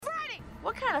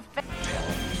What kind of Tell me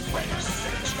when to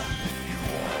finish them. You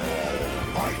all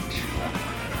fight you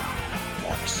now.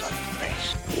 Once I'm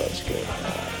finished. Let's get on.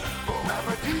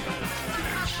 Gravity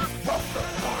is what the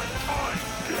fine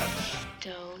gets.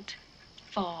 Don't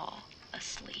fall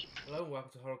asleep. Hello and welcome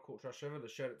to Horror Cult Trash Over, the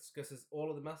show that discusses all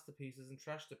of the masterpieces and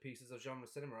trash to pieces of genre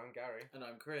cinema. I'm Gary. And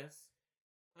I'm Chris.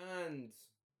 And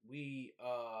we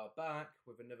are back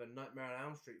with another Nightmare on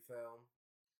Elm Street film.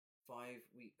 5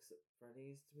 weeks at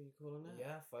Freddy's, do we call it?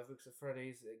 Yeah, 5 weeks at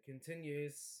Freddy's. It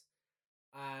continues.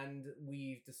 And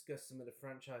we've discussed some of the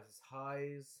franchise's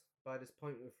highs by this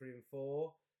point with 3 and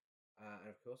 4. And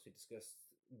of course, we discussed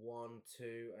 1,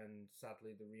 2, and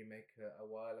sadly the remake a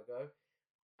while ago.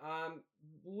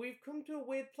 We've come to a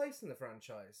weird place in the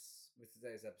franchise with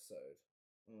today's episode.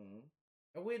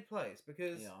 A weird place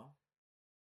because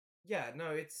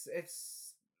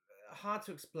it's hard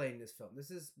to explain this film. This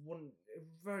is a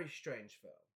very strange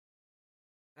film,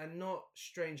 and not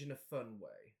strange in a fun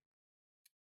way.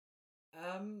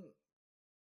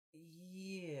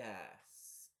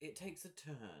 Yes, it takes a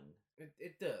turn.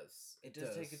 It does. It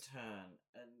does take a turn,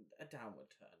 and a downward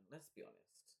turn. Let's be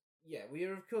honest. Yeah, we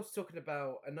are of course talking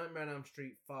about A Nightmare on Elm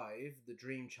Street 5, The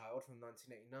Dream Child from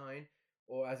 1989,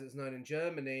 or as it's known in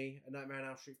Germany, A Nightmare on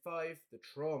Elm Street 5, The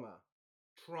Trauma.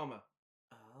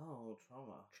 Oh,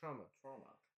 trauma.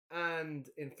 And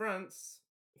in France,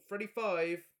 Freddy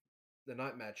 5, The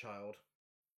Nightmare Child.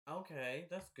 Okay,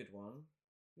 that's a good one.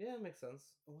 Yeah, makes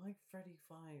sense. Why Freddy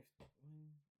 5?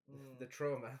 The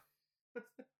Trauma.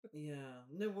 Yeah.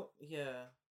 No, what? Yeah.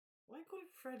 Why call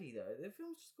it Freddy, though? The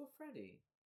film's just called Freddy.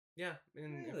 Yeah,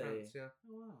 in Really? France, yeah.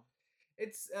 Oh, wow.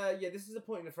 It's, this is a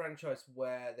point in the franchise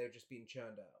where they're just being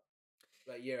churned out,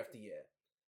 like, year after year.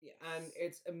 Yes. And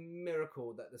it's a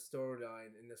miracle that the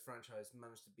storyline in this franchise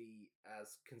managed to be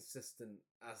as consistent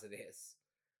as it is.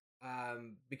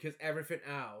 Because everything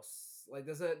else, like,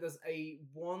 there's a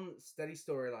one steady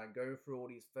storyline going through all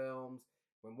these films.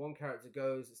 When one character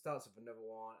goes, it starts with another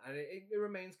one, and it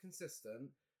remains consistent.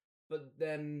 But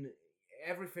then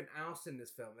everything else in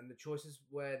this film and the choices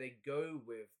where they go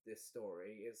with this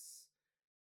story is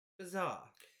bizarre.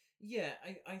 Yeah,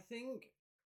 I think,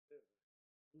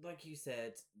 like you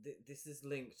said, this is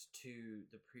linked to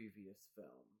the previous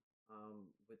film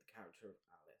with the character of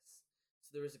Alice. So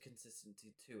there is a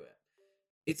consistency to it.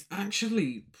 It's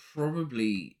actually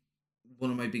probably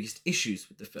one of my biggest issues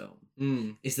with the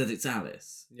film is that it's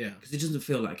Alice. Yeah. Because it doesn't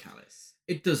feel like Alice.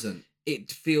 It doesn't.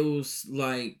 It feels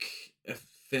like a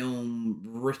film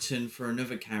written for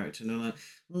another character, and I'm like,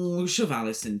 we'll shove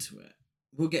Alice into it.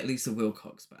 We'll get Lisa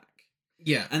Wilcox back.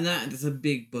 Yeah. And that is a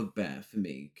big bugbear for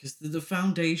me, because the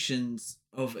foundations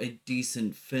of a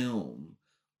decent film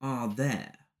are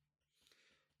there.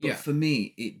 But for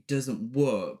me, it doesn't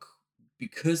work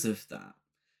because of that.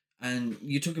 And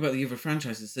you talk about the other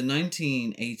franchises. So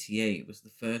 1988 was the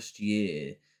first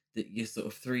year that your sort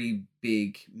of 3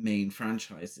 big main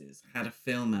franchises had a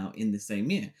film out in the same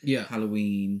year. Yeah.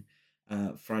 Halloween,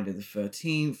 Friday the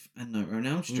 13th, and Nightmare on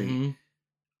Elm Street. Mm-hmm.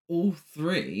 All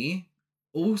 3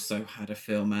 also had a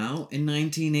film out in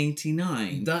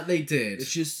 1989. That they did.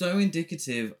 Which is so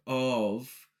indicative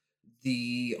of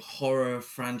the horror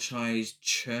franchise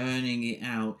churning it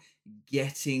out,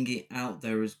 getting it out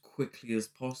there as quickly as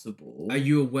possible. Are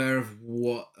you aware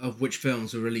of which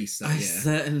films were released that year? I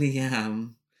certainly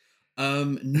am.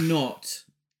 Not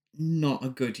a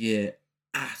good year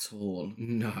at all.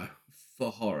 No.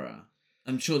 For horror.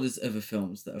 I'm sure there's other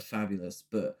films that are fabulous,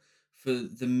 but for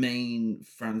the main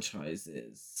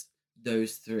franchises,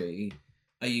 those 3,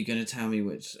 are you going to tell me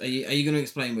which? Are you going to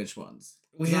explain which ones?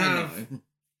 We have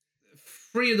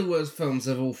 3 of the worst films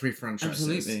of all 3 franchises.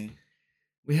 Absolutely.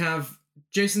 We have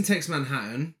Jason Takes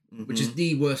Manhattan, which is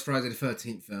the worst Friday the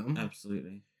 13th film.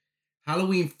 Absolutely.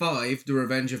 Halloween 5, The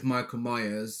Revenge of Michael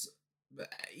Myers,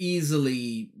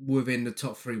 easily within the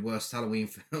top 3 worst Halloween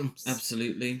films.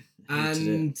 Absolutely.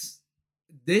 And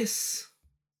this,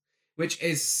 which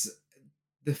is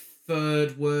the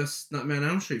 3rd worst Nightmare on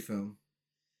Elm Street film.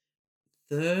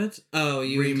 3rd? Oh,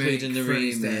 you including the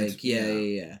remake.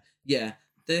 Yeah.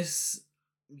 This,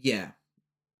 yeah.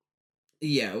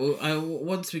 Well,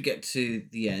 once we get to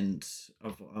the end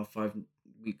of our 5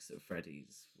 weeks at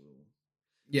Freddy's,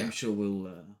 I'm sure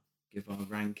we'll give our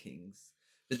rankings.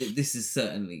 But this is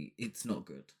certainly, it's not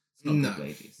good. It's not good,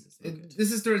 ladies. It's not good.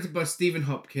 This is directed by Stephen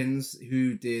Hopkins,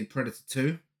 who did Predator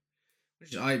 2,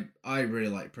 which I really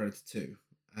like Predator 2.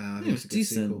 It was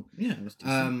decent. Sequel. Yeah, it was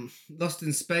decent. Lost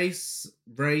in Space,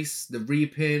 Race, The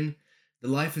Reaping, The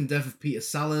Life and Death of Peter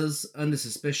Sellers, Under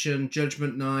Suspicion,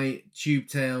 Judgment Night, Tube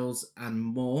Tales, and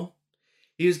more.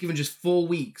 He was given just 4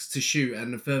 weeks to shoot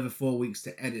and a further 4 weeks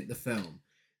to edit the film.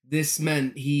 This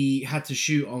meant he had to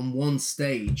shoot on one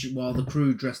stage while the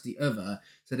crew dressed the other,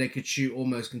 so they could shoot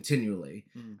almost continually.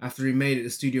 After he made it, the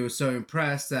studio was so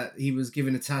impressed that he was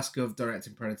given a task of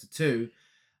directing Predator 2.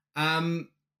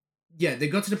 Yeah, they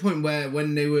got to the point where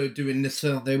when they were doing this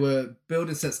film, they were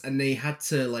building sets and they had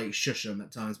to like shush them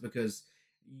at times because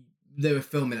they were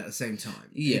filming at the same time.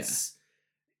 Yeah.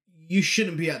 You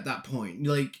shouldn't be at that point.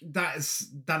 Like that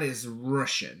is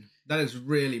Russian. That is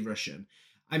really Russian.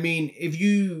 I mean,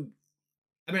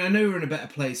 I know we're in a better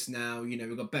place now. You know,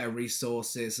 we've got better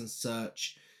resources and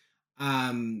such.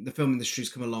 The film industry's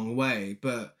come a long way,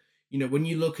 but you know, when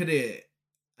you look at it,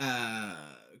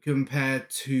 compared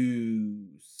to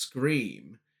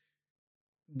Scream,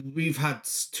 we've had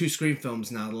 2 Scream films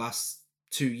now the last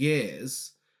 2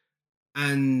 years,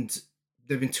 and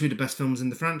they've been 2 of the best films in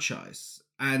the franchise,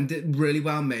 and really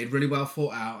well made, really well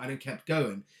thought out, and it kept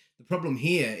going. The problem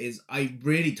here is I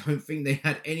really don't think they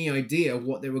had any idea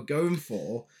what they were going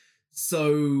for.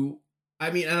 So, I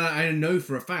mean, and I know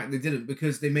for a fact they didn't,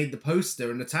 because they made the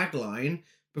poster and the tagline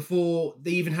before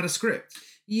they even had a script.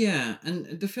 Yeah,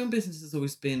 and the film business has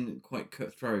always been quite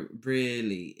cutthroat,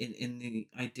 really, in the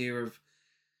idea of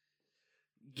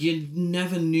you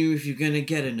never knew if you're going to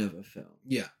get another film.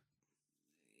 Yeah.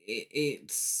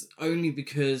 It's only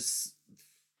because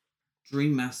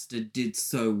Dream Master did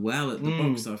so well at the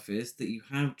box office that you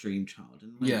have Dream Child.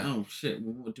 And like, oh shit,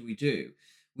 well, what do?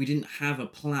 We didn't have a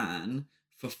plan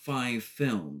for 5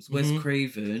 films. Wes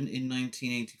Craven in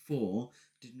 1984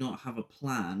 did not have a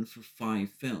plan for 5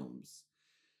 films.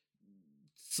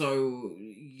 So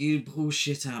you pull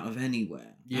shit out of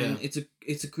anywhere. Yeah. And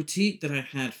it's a critique that I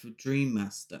had for Dream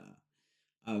Master.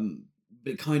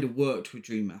 But it kind of worked with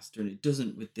Dream Master and it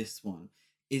doesn't with this one.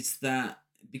 Is that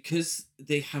because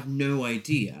they have no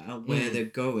idea where they're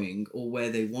going or where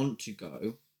they want to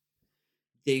go,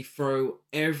 they throw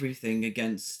everything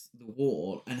against the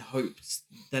wall and hope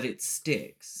that it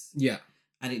sticks. Yeah.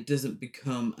 And it doesn't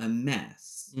become a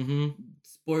mess.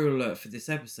 Spoiler alert for this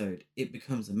episode, it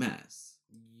becomes a mess.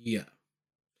 Yeah.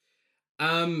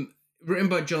 Written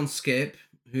by John Skipp,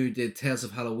 who did Tales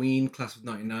of Halloween, Class of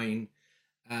 99,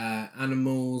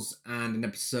 Animals, and an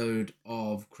episode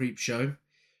of Creepshow.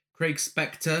 Craig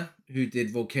Spector, who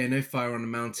did Volcano, Fire on the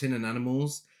Mountain, and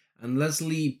Animals. And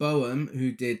Leslie Boehm,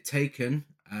 who did Taken,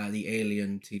 the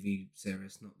Alien TV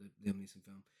series, not the Liam Neeson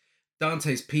film.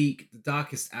 Dante's Peak, The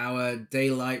Darkest Hour,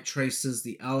 Daylight, Tracers,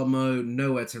 The Alamo,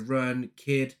 Nowhere to Run,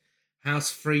 Kid,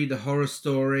 House Free, The Horror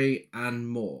Story, and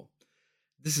more.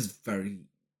 This is very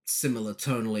similar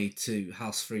tonally to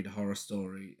House Free, The Horror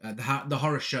Story. The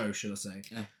horror show, should I say.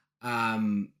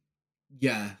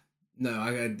 Yeah. No,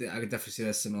 I could definitely see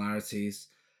there's similarities.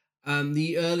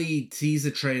 The early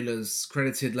teaser trailers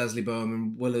credited Leslie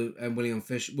Boehm and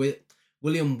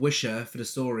William Wisher for the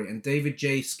story, and David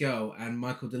J. Scull and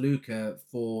Michael DeLuca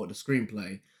for the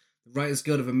screenplay. The Writers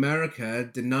Guild of America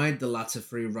denied the latter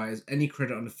 3 writers any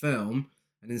credit on the film,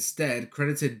 and instead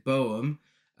credited Boehm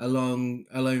alone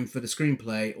for the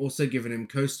screenplay, also giving him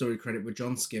co-story credit with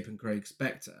John Skipp and Craig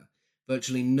Spector.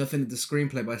 Virtually nothing of the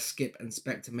screenplay by Skipp and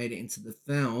Spector made it into the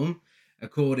film.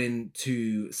 According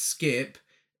to Skipp,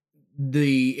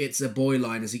 the "It's a Boy"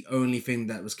 line is the only thing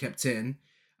that was kept in,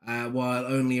 while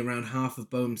only around half of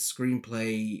Boehm's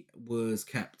screenplay was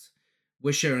kept.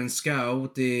 Wisher and Scull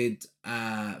did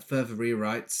further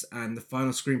rewrites, and the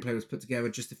final screenplay was put together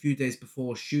just a few days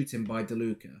before shooting by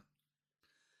DeLuca.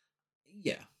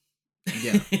 Yeah.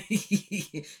 Yeah.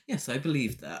 Yes, I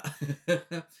believe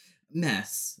that.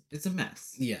 Mess. It's a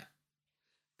mess. Yeah.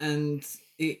 And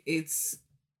it's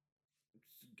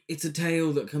a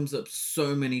tale that comes up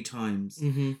so many times,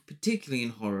 particularly in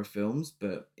horror films,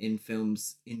 but in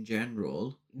films in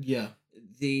general. Yeah.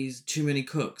 These too many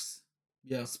cooks.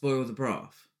 Yeah. Spoil the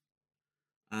broth.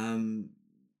 Too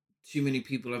many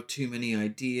people have too many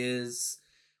ideas.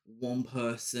 One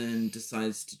person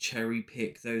decides to cherry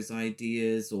pick those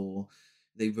ideas, or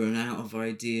they run out of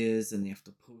ideas and they have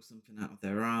to pull something out of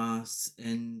their ass,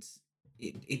 and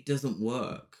it doesn't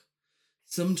work.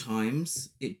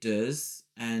 Sometimes it does,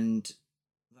 and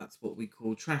that's what we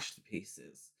call trash to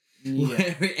pieces. Yeah.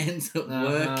 Where it ends up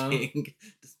working,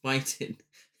 despite it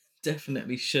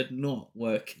definitely should not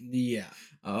work. Yeah.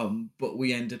 But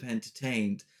we end up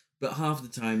entertained. But half the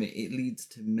time it leads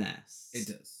to mess. It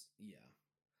does, yeah.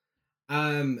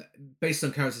 Based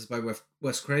on characters by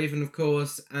Wes Craven, of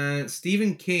course, and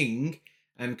Stephen King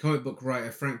and comic book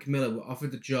writer Frank Miller were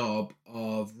offered the job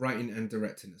of writing and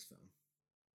directing this film.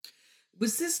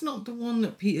 Was this not the one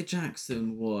that Peter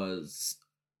Jackson was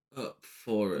up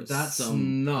for at That's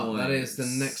some not. point? That is the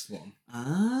next one.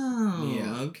 Oh,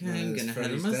 yeah. okay. I'm going to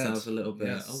head of myself a little bit.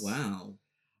 Yes. Oh, wow.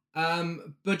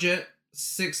 Budget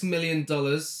 $6 million.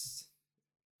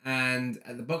 And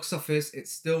at the box office, it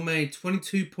still made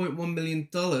 $22.1 million,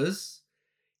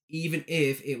 even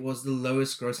if it was the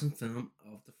lowest grossing film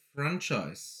of the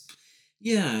franchise.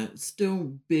 Yeah,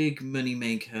 still big money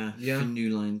maker for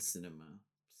New Line Cinema.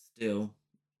 Still.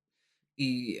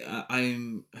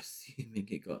 I'm assuming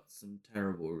it got some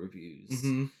terrible reviews.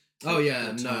 Mm-hmm. Oh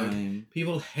yeah, no.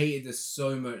 People hated this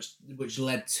so much, which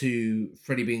led to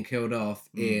Freddy being killed off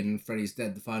in Freddy's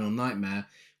Dead: The Final Nightmare,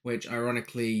 which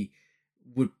ironically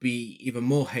would be even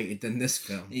more hated than this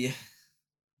film. Yeah.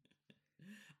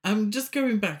 I'm just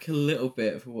going back a little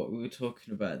bit for what we were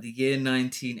talking about. The year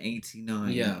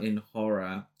 1989 in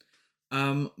horror.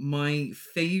 My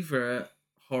favourite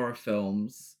horror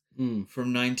films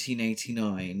from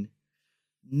 1989,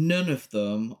 none of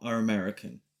them are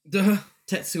American.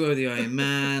 Tetsuo the Iron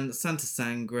Man, Santa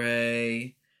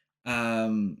Sangre,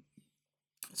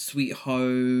 Sweet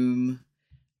Home,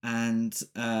 and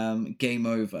Game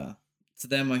Over. So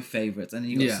they're my favourites. And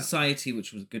then you got Society,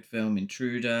 which was a good film,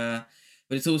 Intruder.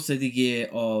 But it's also the year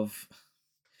of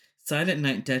Silent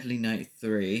Night, Deadly Night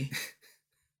 3.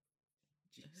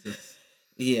 Jesus.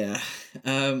 Yeah.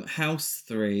 House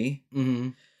 3. Mm-hmm.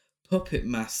 Puppet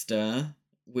Master,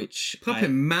 which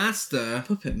Puppet Master,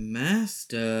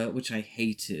 which I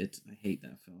hated. I hate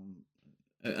that film.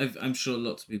 I'm sure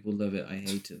lots of people love it. I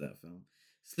hated that film.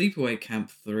 Sleepaway Camp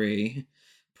 3.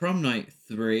 Prom Night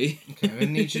 3. Okay, I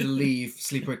need you to leave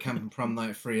Sleepaway Camp and Prom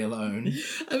Night 3 alone.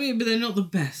 I mean, but they're not the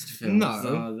best films, no.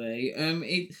 Are they?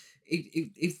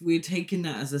 If we're taking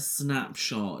that as a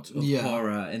snapshot of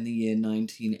horror in the year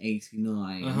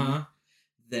 1989,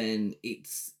 then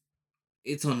it's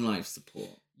on life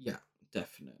support. Yeah,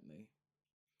 definitely.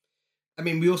 I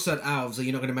mean, we also had Elves. Are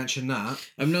you not going to mention that?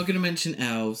 I'm not going to mention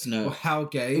Elves. No. Or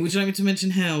Hellgate. Would you like me to mention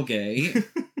Hellgate?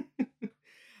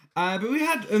 But we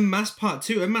had Unmasked Part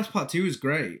 2. Unmasked Part 2 was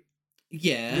great.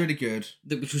 Yeah. Really good.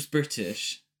 Which was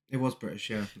British. It was British,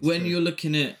 yeah. When you're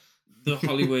looking at the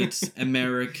Hollywood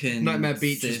American Nightmare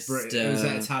Beach is British. Was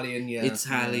that Italian? Yeah.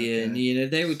 Italian. You know,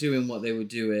 they were doing what they were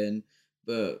doing.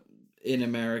 But in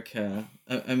America,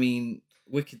 I mean,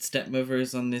 Wicked Stepmother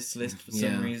is on this list for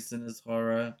some reason as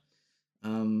horror.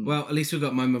 Well, at least we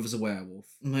got My Mother's a Werewolf.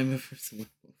 My Mother's a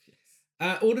Werewolf, yes.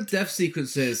 All the death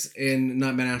sequences in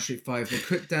Nightmare on Elm Street 5 were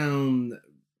cut down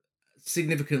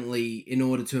significantly in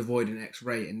order to avoid an X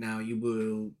rating. Now, you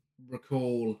will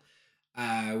recall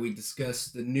we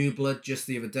discussed the New Blood just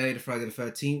the other day, the Friday the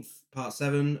 13th, Part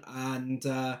 7, and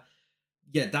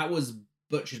that was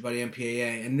butchered by the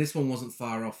MPAA, and this one wasn't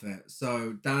far off it.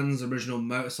 So Dan's original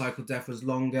motorcycle death was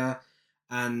longer,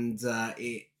 and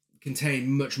it contained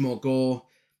much more gore.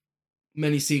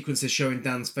 Many sequences showing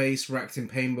Dan's face racked in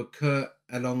pain were cut,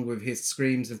 along with his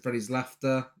screams and Freddy's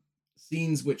laughter.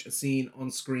 Scenes which are seen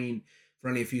on screen for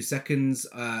only a few seconds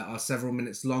are several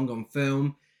minutes long on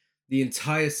film. The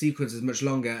entire sequence is much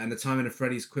longer, and the timing of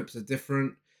Freddy's quips are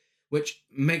different, which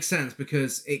makes sense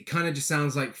because it kind of just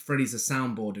sounds like Freddy's a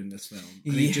soundboard in this film.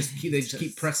 And they just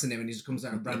keep pressing him, and he just comes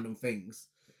out with random things.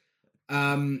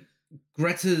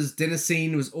 Greta's dinner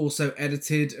scene was also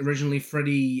edited. Originally,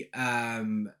 Freddy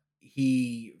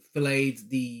he filleted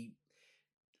the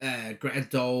Greta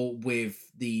doll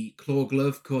with the claw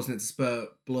glove, causing it to spurt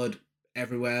blood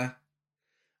everywhere.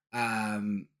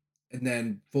 And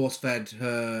then force-fed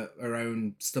her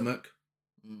own stomach.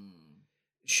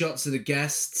 Shots of the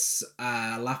guests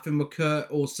laughing were cut.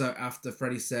 Also, after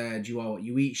Freddy said, "You are what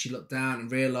you eat," she looked down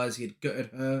and realised he had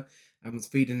gutted her and was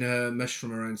feeding her mush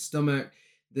from her own stomach.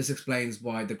 This explains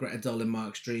why the Greta doll in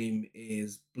Mark's dream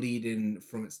is bleeding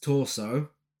from its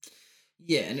torso.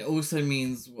 Yeah, and it also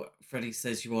means what Freddy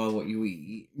says, "You are what you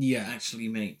eat." Yeah. Actually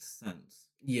makes sense.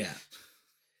 Yeah.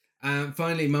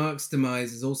 Finally, Mark's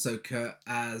demise is also cut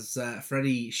as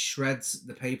Freddy shreds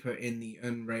the paper in the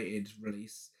unrated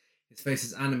release. His face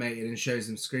is animated and shows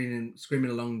him screaming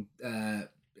along to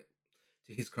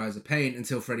his cries of pain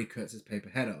until Freddy cuts his paper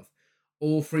head off.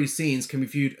 All three scenes can be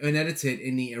viewed unedited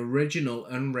in the original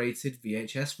unrated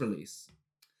VHS release.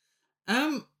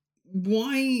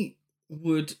 Why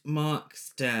would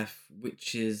Mark's death,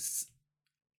 which is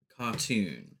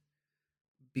cartoon,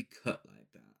 be cut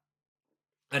like that?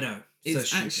 I know.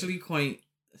 It's actually quite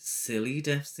a silly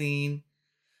death scene.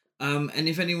 And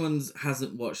if anyone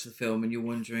hasn't watched the film and you're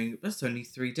wondering, that's only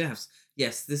 3 deaths.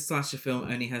 Yes, this slasher film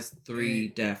only has 3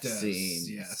 death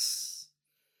scenes. Yes.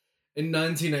 In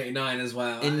 1989 as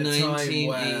well. In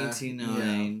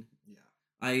 1989.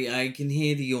 I can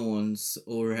hear the yawns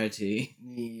already.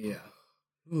 Yeah.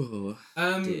 Oh,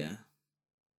 dear.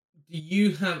 Do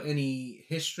you have any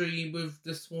history with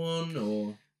this one,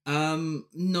 or?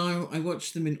 No, I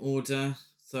watched them in order.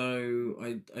 So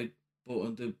I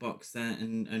bought the box set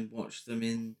and watched them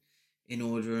in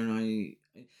order, and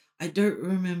I don't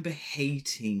remember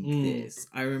hating this.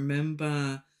 I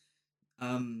remember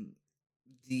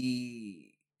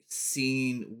the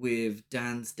scene with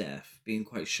Dan's death being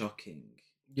quite shocking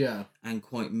Yeah. and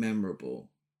quite memorable.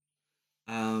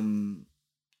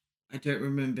 I don't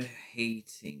remember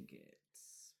hating it,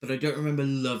 but I don't remember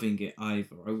loving it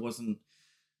either. I was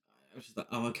just like,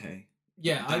 oh, okay.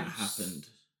 Yeah, that happened.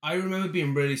 I remember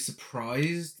being really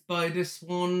surprised by this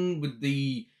one with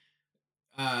the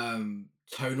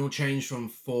tonal change from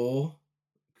 4,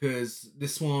 because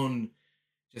this one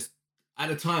just, at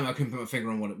the time I couldn't put my finger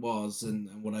on what it was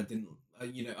and what I didn't.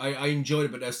 I enjoyed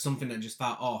it, but there's something that just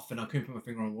felt off, and I couldn't put my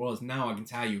finger on what it was. Now I can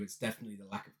tell you it's definitely the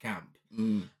lack of camp.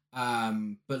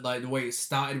 But like the way it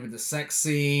started with the sex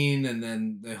scene and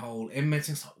then the whole inmate,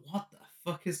 it's like, what the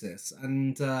fuck is this?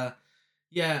 And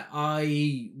yeah,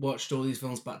 I watched all these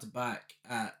films back to back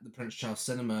at the Prince Charles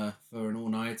Cinema for an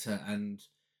all-nighter, and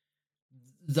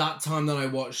that time that I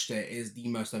watched it is the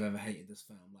most I've ever hated this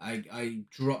film. I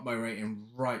dropped my rating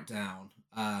right down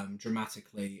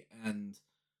dramatically, and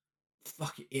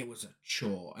fuck it, it was a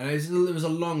chore. And it was a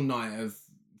long night of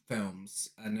films,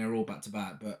 and they're all back to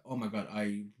back, but oh my god,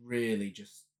 I really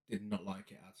just did not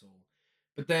like it at all.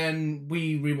 But then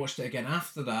we rewatched it again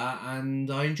after that, and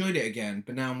I enjoyed it again.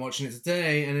 But now I'm watching it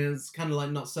today, and it's kind of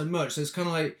like not so much. So it's kind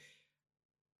of like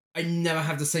I never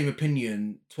have the same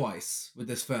opinion twice with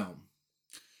this film.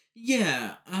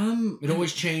 Yeah, it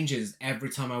always changes every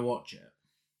time I watch it.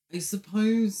 I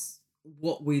suppose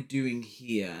what we're doing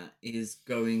here is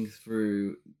going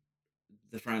through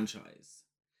the franchise.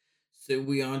 So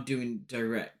we are doing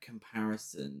direct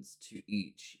comparisons to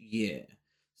each year.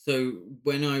 So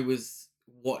when I was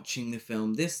watching the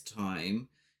film this time,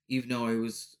 even though I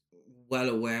was well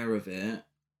aware of it,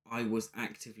 I was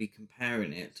actively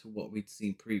comparing it to what we'd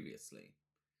seen previously.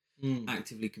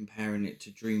 Actively comparing it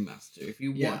to Dream Master. If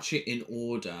you watch it in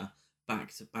order,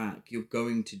 back to back, you're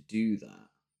going to do that.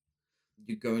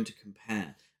 You're going to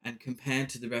compare. And compared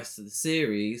to the rest of the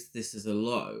series, this is a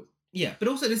low. Yeah, but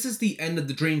also this is the end of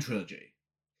the Dream trilogy.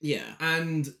 Yeah.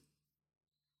 And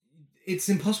it's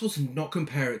impossible to not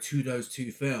compare it to those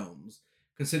two films,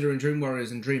 considering Dream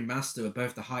Warriors and Dream Master are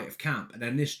both the height of camp, and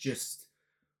then this just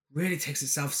really takes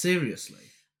itself seriously.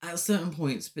 At certain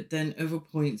points, but then other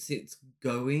points it's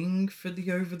going for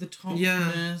the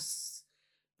over-the-topness.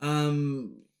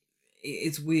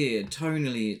 It's weird.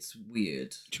 Tonally, it's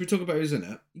weird. Should we talk about who's in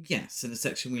it? Yes, in a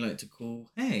section we like to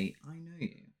call, Hey, I Know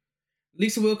You.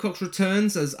 Lisa Wilcox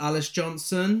returns as Alice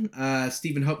Johnson.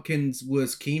 Stephen Hopkins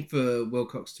was keen for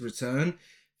Wilcox to return,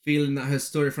 feeling that her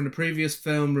story from the previous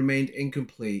film remained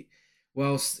incomplete.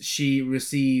 Whilst she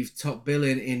received top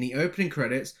billing in the opening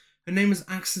credits, her name was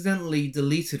accidentally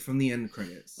deleted from the end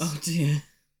credits. Oh dear.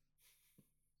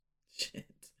 Shit.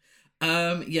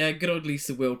 Yeah, good old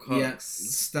Lisa Wilcox. Yeah,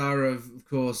 star of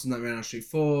course, Nightmare on Elm Street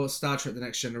 4, Star Trek The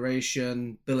Next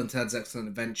Generation, Bill and Ted's Excellent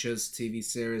Adventures, TV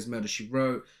series, Murder, She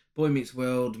Wrote, Boy Meets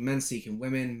World, Men Seeking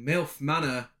Women, MILF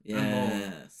Manor, and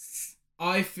more.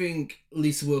 I think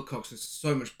Lisa Wilcox is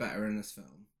so much better in this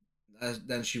film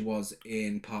than she was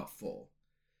in Part 4.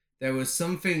 There was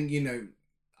something,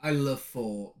 I love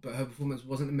 4, but her performance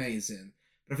wasn't amazing.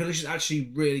 But I feel like she's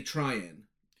actually really trying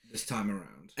this time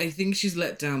around. I think she's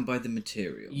let down by the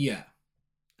material. Yeah.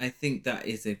 I think that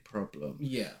is a problem.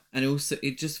 Yeah. And also,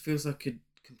 it just feels like a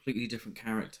completely different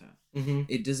character. Mm-hmm.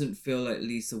 It doesn't feel like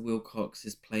Lisa Wilcox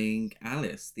is playing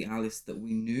Alice, the Alice that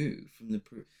we knew from the...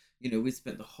 we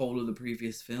spent the whole of the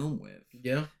previous film with.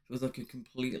 Yeah. It was like a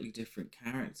completely different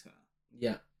character.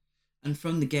 Yeah. And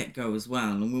from the get-go as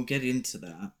well, and we'll get into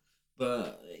that.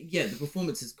 But, yeah, the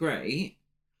performance is great,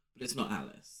 but it's not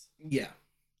Alice. Yeah.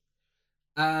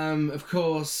 Of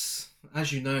course,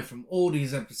 as you know from all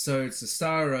these episodes, the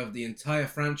star of the entire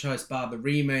franchise bar the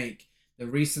remake, the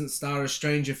recent star of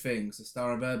Stranger Things, the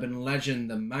star of Urban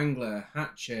Legend, The Mangler,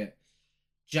 Hatchet,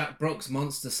 Jack Brock's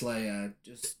Monster Slayer,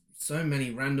 just so many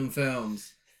random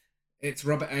films. It's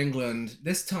Robert Englund,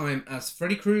 this time as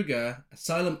Freddy Krueger,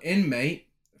 asylum inmate,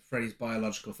 Freddy's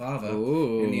biological father,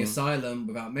 Ooh. in the asylum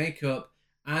without makeup,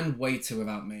 and waiter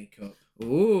without makeup.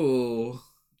 Ooh.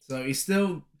 So he's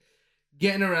still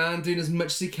getting around, doing as much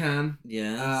as he can.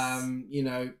 Yes.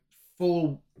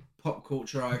 Full pop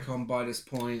culture icon by this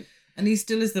point. And he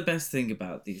still is the best thing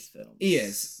about these films. He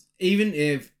is. Even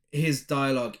if his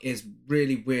dialogue is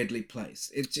really weirdly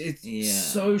placed. It's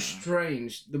so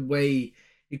strange the way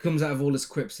he comes out of all his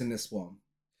quips in this one.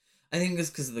 I think it's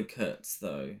because of the cuts,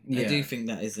 though. Yeah. I do think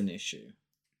that is an issue.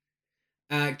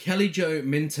 Kelly Jo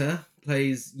Minter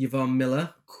plays Yvonne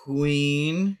Miller.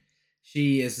 Queen.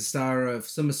 She is the star of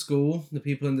Summer School, The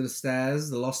People Under the Stairs,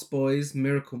 The Lost Boys,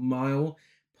 Miracle Mile,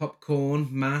 Popcorn,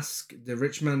 Mask, The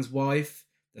Rich Man's Wife,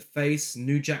 The Face,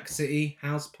 New Jack City,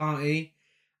 House Party,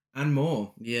 and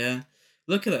more. Yeah.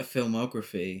 Look at that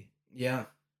filmography. Yeah.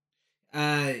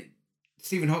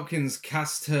 Stephen Hopkins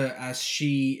cast her as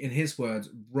she, in his words,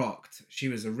 rocked. She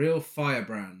was a real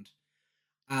firebrand.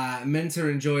 Mentor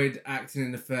enjoyed acting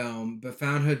in the film, but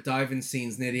found her diving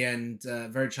scenes near the end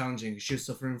very challenging because she was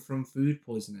suffering from food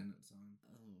poisoning at the time.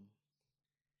 Oh.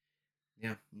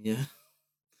 Yeah. Yeah.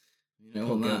 You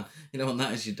don't want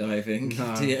that as you're diving,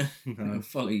 No, do you? no. It'll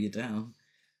follow you down.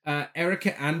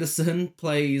 Erica Anderson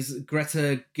plays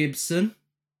Greta Gibson,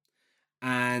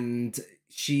 and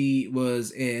she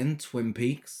was in Twin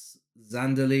Peaks,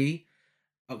 Zanderley,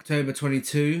 October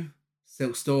 22,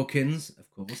 Silk Stockings,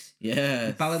 of course.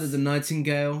 Yeah. Ballad of the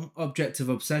Nightingale, Object of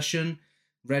Obsession,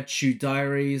 Red Shoe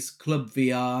Diaries, Club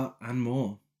VR, and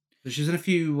more. So she was in a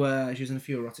few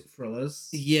erotic thrillers.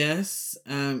 Yes.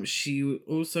 She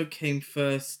also came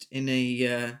first in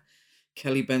a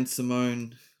Kelly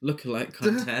Ben-Simone lookalike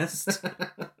contest.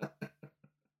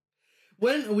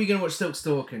 When are we going to watch Silk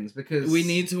Stockings? Because We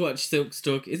need to watch Silk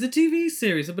Stockings. It's a TV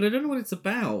series, but I don't know what it's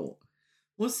about.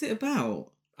 What's it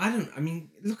about?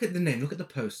 Look at the name, look at the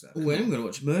poster. Oh, I'm going to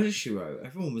watch Murder, She Wrote.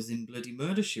 Everyone was in bloody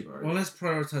Murder, She Wrote. Well, let's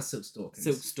prioritise Silk Stockings.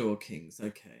 Silk Stockings,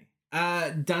 okay.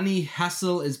 Danny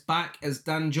Hassel is back as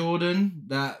Dan Jordan,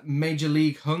 that Major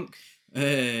League hunk.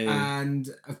 Hey. And,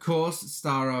 of course,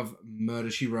 star of Murder,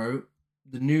 She Wrote,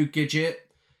 The New Gidget,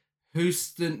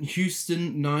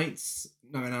 Houston Knights,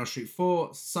 Nightmare on Street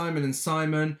 4, Simon and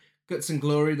Simon, Guts and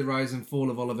Glory, The Rise and Fall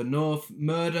of Oliver North,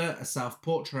 Murder, A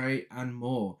Self-Portrait, and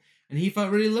more. And he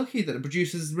felt really lucky that the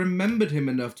producers remembered him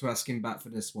enough to ask him back for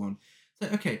this one. So,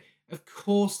 okay, of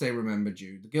course they remembered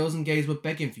you. The girls and gays were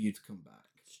begging for you to come back.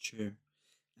 It's true.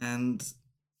 And,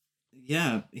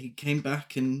 yeah, he came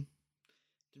back and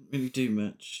didn't really do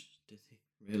much, did he?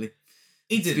 Really?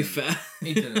 He didn't. To be fair.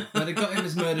 He didn't. But it got him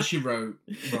his Murder, She Wrote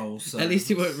role, so... At least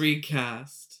he won't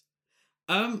recast.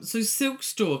 So Silk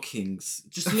Stockings,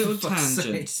 just a little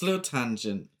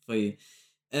tangent for you.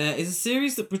 Is a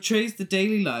series that portrays the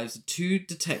daily lives of two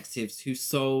detectives who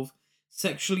solve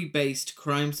sexually based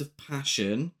crimes of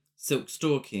passion, Silk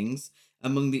Stockings,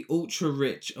 among the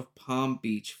ultra-rich of Palm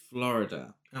Beach,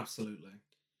 Florida. Absolutely.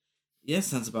 Yeah,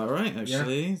 sounds about right,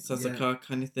 actually. Yeah. Sounds like our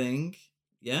kind of thing.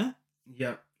 Yeah?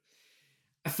 Yep.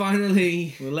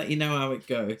 Finally... We'll let you know how it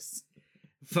goes.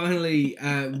 Finally,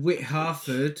 Whit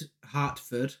Hartford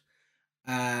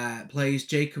plays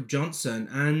Jacob Johnson,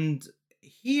 and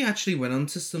he actually went on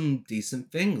to some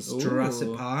decent things. Ooh,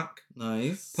 Jurassic Park.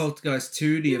 Nice. Poltergeist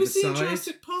 2, The Other Side.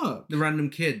 Jurassic Park? The random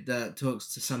kid that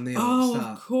talks to Sam Neill at the Oh,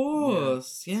 start. of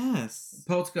course. Yeah. Yes.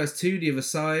 Poltergeist 2, The Other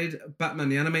Side, Batman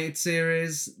the Animated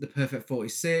Series, The Perfect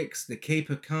 46, The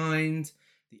Caper Kind,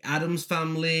 The Addams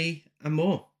Family, and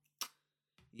more.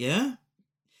 Yeah.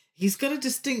 He's got a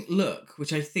distinct look,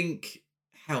 which I think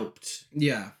helped.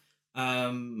 Yeah.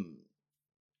 I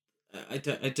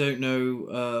don't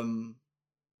know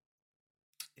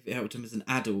if it helped him as an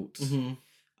adult.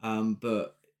 Mm-hmm.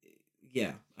 But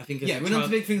yeah, I think yeah, we're not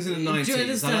big things in the 90s. Do you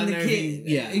understand the kid?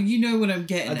 Yeah. You know what I'm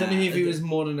getting I don't know at. if he was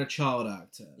more than a child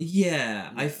actor.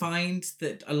 Yeah, I find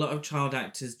that a lot of child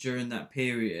actors during that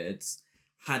period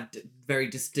had very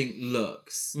distinct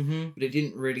looks, but it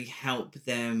didn't really help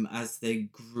them as they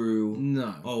grew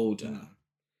older. No.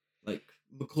 Like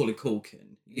Macaulay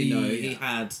Culkin, he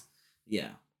had,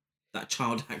 that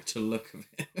child actor look of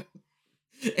him.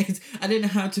 I don't know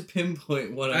how to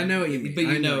pinpoint what I know what you mean, but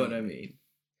you know what I mean.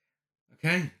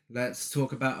 Okay, let's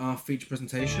talk about our feature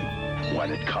presentation.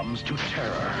 When it comes to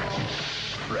terror,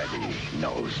 Freddy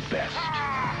knows best.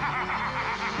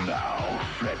 Now,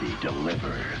 Freddy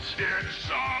delivers. It's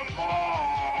a boy!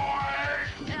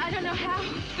 I don't know how,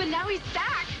 but now he's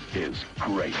back. His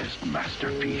greatest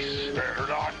masterpiece. Better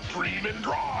not dream and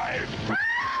drive.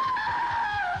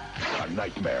 A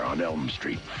Nightmare on Elm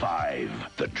Street 5,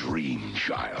 The Dream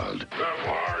Child. The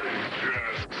party's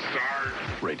just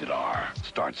starting. Rated R.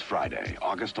 Starts Friday,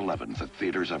 August 11th at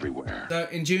theaters everywhere. So,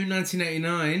 in June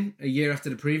 1989, a year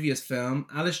after the previous film,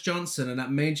 Alice Johnson and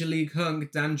that Major League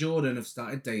hunk Dan Jordan have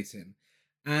started dating.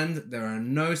 And there are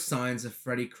no signs of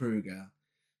Freddy Krueger.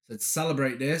 So to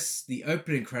celebrate this, the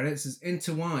opening credits is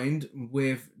intertwined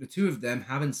with the two of them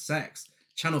having sex.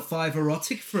 Channel 5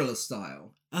 erotic thriller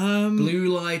style. Blue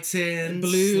lighting,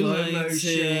 slow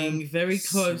motion, very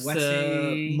close,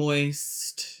 sweaty,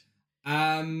 moist.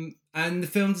 And the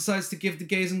film decides to give the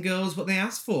gays and girls what they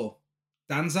asked for.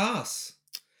 Dan's ass.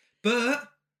 But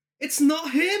it's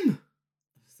not him.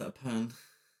 Is that a pun?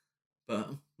 But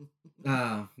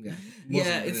Yeah.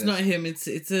 Yeah, it's not him. It's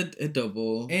a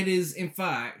double. It is, in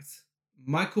fact,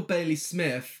 Michael Bailey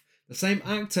Smith, the same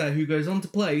actor who goes on to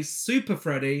play Super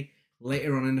Freddy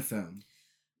later on in the film.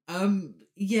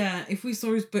 Yeah, if we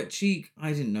saw his butt cheek,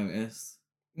 I didn't notice.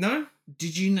 No?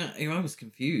 Did you know? I was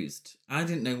confused. I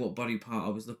didn't know what body part I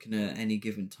was looking at any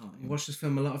given time. I watched this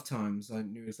film a lot of times. I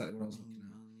knew exactly what I was looking at.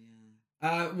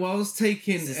 Yeah. Well, I was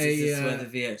taking Is this where the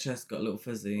VHS got a little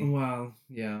fuzzy? Well,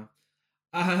 yeah.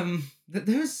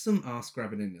 There is some arse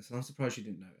grabbing in this, and I'm surprised you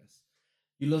didn't notice.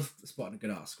 You love spotting a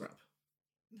good arse grab.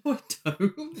 No, I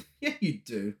don't. Yeah, you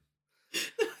do.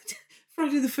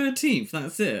 Friday the 13th,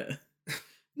 that's it.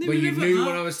 Well, you knew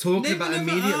what I was talking about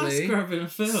immediately. Grab in a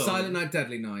film. Silent Night,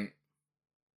 Deadly Night.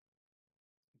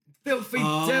 Filthy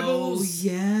Oh, Devils.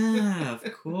 Yeah,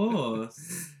 of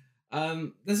course.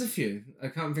 There's a few. I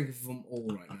can't think of them all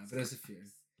right now, but there's a few.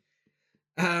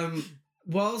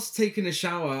 Whilst taking a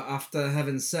shower after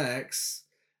having sex,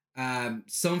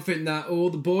 something that all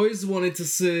the boys wanted to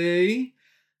see,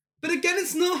 but again,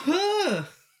 it's not her.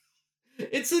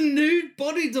 It's a nude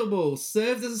body double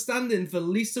served as a stand-in for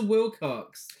Lisa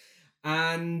Wilcox,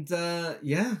 and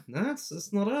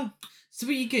that's not her. So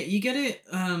what you get it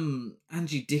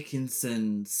Angie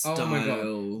Dickinson style. Oh my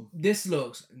god, this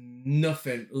looks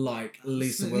nothing like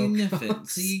Lisa Absolutely Wilcox. nothing.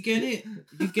 So you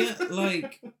get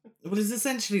like what is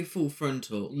essentially a full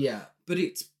frontal. Yeah, but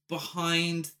it's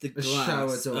behind the glass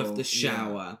shower door, of the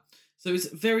shower. Yeah. So it's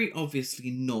very obviously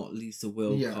not Lisa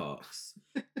Wilcox.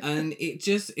 Yeah. And it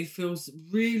feels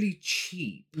really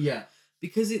cheap. Yeah.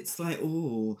 Because it's like,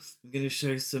 oh, I'm going to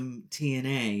show some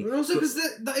TNA. But also because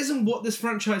that isn't what this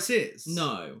franchise is.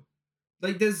 No.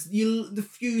 Like, there's the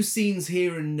few scenes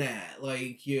here and there,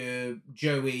 like your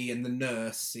Joey and the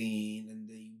nurse scene and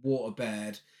the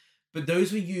waterbed, but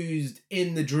those were used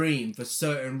in the dream for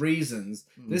certain reasons.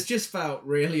 This just felt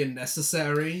really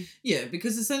unnecessary. Yeah,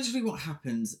 because essentially what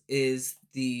happens is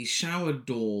the shower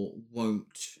door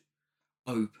won't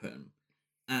open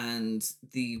and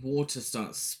the water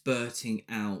starts spurting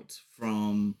out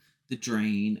from the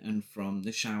drain and from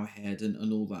the shower head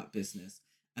and all that business,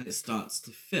 and it starts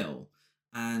to fill,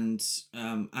 and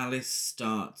Alice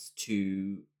starts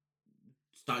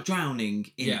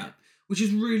drowning in it, which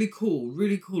is really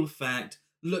cool effect,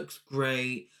 looks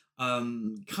great,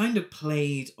 kind of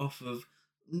played off of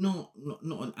not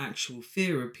an actual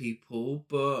fear of people,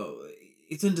 but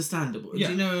it's understandable. Yeah.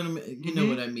 Do you know what I mean? You know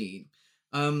what I mean?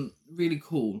 Really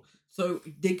cool. So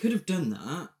they could have done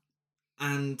that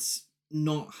and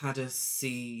not had us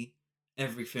see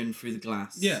everything through the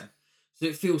glass. Yeah. So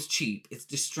it feels cheap. It's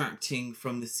distracting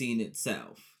from the scene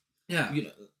itself. Yeah. You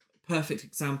know, perfect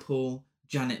example,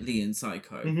 Janet Leigh in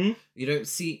Psycho. Mm-hmm. You don't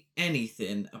see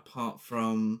anything apart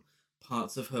from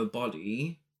parts of her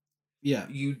body. Yeah.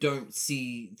 You don't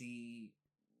see the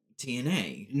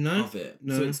TNA of it.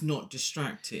 No. So it's not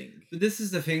distracting. But this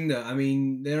is the thing, though. I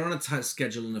mean, they're on a tight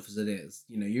schedule enough as it is.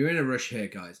 You know, you're in a rush here,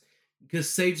 guys. You could have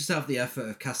saved yourself the effort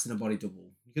of casting a body double.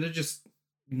 You could have just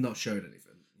not showed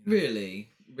anything. You know? Really.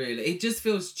 It just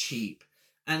feels cheap.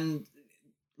 And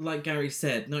like Gary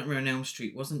said, Nightmare on Elm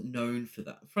Street wasn't known for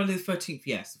that. Friday the 13th,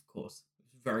 yes, of course.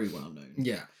 Very well known.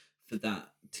 Yeah. For that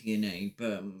TNA.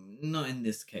 But not in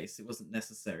this case. It wasn't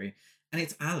necessary. And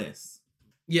it's Alice.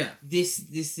 Yeah. This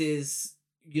is,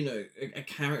 you know, a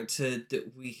character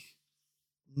that we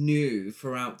knew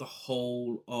throughout the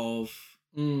whole of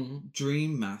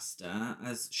Dream Master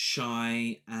as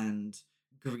shy and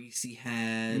greasy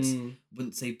haired,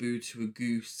 wouldn't say boo to a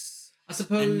goose. I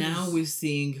suppose. And now we're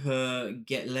seeing her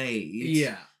get laid.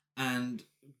 Yeah. And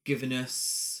giving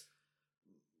us,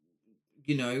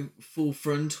 you know, full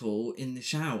frontal in the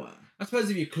shower. I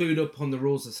suppose if you're clued up on the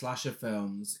rules of slasher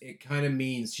films, it kind of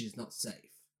means she's not safe.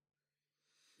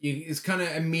 It's kind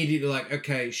of immediately like,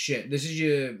 okay, shit, this is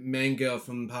your main girl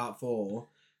from part 4.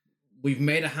 We've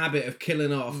made a habit of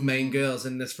killing off main girls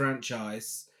in this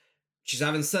franchise. She's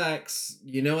having sex.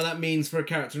 You know what that means for a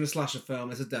character in a slasher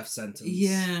film. It's a death sentence.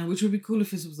 Yeah, which would be cool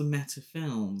if this was a meta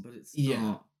film, but it's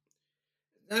not.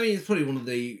 I mean, it's probably one of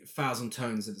the 1,000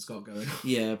 tones that it's got going on.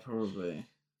 Yeah, probably.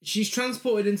 She's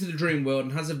transported into the dream world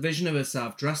and has a vision of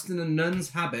herself dressed in a nun's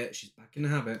habit. She's back in the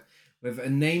habit with a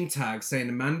name tag saying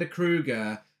Amanda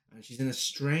Kruger, and she's in a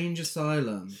strange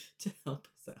asylum. To help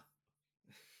us out.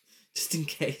 Just in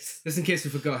case. Just in case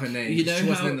we forgot her name. You know she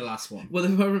wasn't in the last one. Well,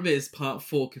 the problem is part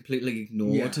 4 completely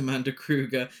ignored Amanda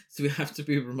Kruger, so we have to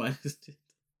be reminded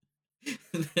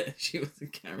that she was a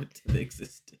character that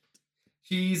existed.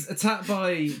 She's attacked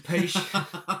by patients.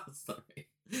 Sorry.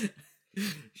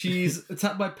 She's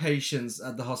attacked by patients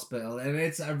at the hospital, and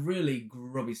it's a really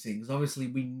grubby scene because obviously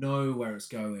we know where it's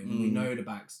going. We know the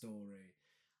backstory.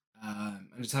 and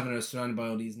just having her surrounded by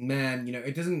all these men. You know,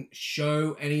 it doesn't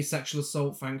show any sexual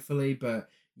assault, thankfully, but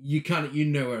you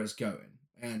know where it's going,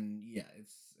 and yeah,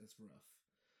 it's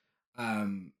rough.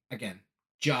 Again,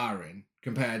 jarring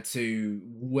compared to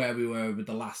where we were with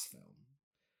the last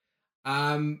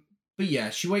film. But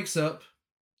yeah, she wakes up,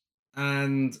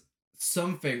 and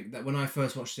something that when I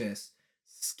first watched this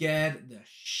scared the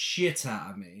shit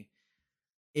out of me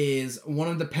is one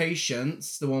of the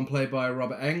patients, the one played by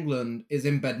Robert Englund, is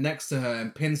in bed next to her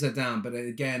and pins her down. But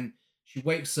again, she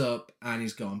wakes up and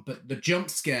he's gone. But the jump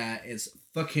scare is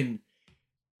fucking...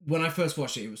 When I first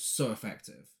watched it, it was so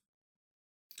effective.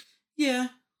 Yeah.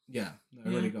 Yeah, it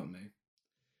really got me.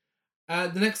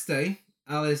 The next day,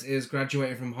 Alice is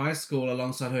graduating from high school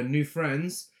alongside her new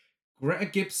friends, Greta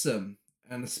Gibson,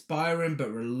 an aspiring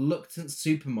but reluctant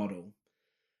supermodel.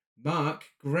 Mark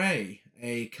Gray,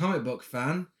 a comic book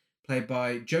fan, played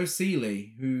by Joe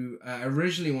Seeley, who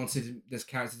originally wanted this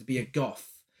character to be a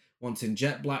goth, wanting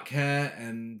jet black hair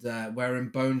and wearing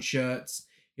bone shirts.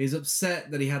 He's upset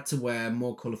that he had to wear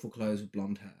more colourful clothes with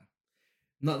blonde hair.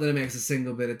 Not that it makes a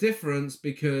single bit of difference,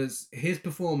 because his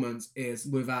performance is,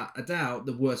 without a doubt,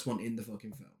 the worst one in the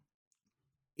fucking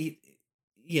film.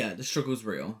 Yeah, the struggle's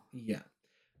real. Yeah.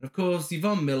 And of course,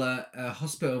 Yvonne Miller, a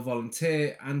hospital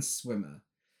volunteer and swimmer.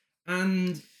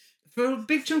 And for a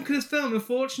big chunk of this film,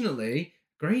 unfortunately,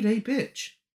 grade A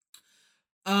bitch.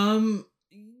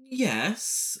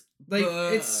 Yes. Like,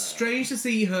 it's strange to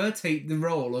see her take the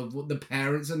role of the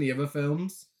parents in the other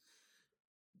films.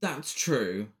 That's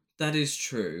true. That is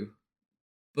true.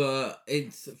 But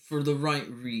it's for the right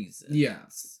reasons. Yeah.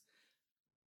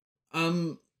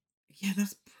 Yeah,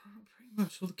 that's pretty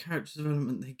much all the character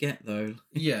development they get, though.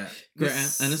 Yeah.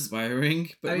 Great and aspiring,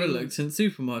 but reluctant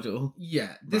supermodel.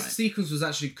 Yeah. This sequence was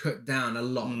actually cut down a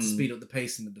lot to speed up the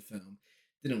pacing of the film.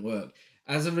 Didn't work.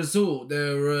 As a result,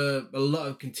 there were a lot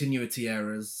of continuity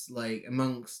errors. Like,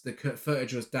 amongst the cut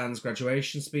footage was Dan's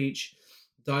graduation speech,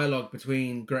 dialogue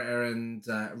between Greta and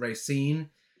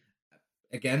Racine.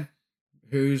 Again,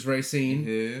 who's Racine?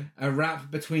 Who? A rap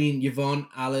between Yvonne,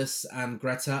 Alice, and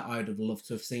Greta. I'd have loved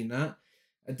to have seen that.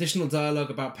 Additional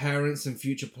dialogue about parents and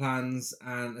future plans,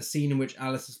 and a scene in which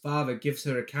Alice's father gives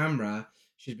her a camera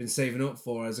she'd been saving up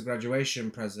for as a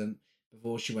graduation present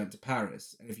before she went to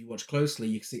Paris. And if you watch closely,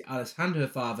 you can see Alice hand her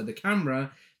father the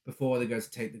camera before they go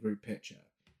to take the group picture.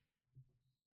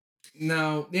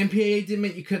 Now, the MPAA didn't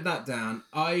make you cut that down.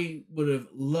 I would have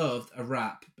loved a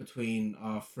rap between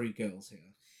our three girls here.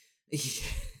 Yeah,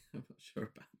 I'm not sure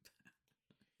about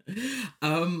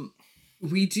that.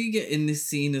 We do get in this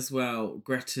scene as well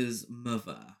Greta's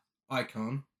mother.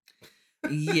 Icon.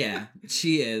 Yeah,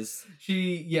 she is.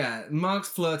 Mark's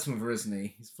flirting with her, isn't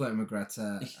he? He's flirting with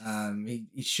Greta.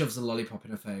 He shoves a lollipop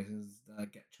in her face and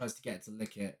tries to get her to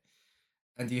lick it.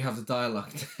 And you have the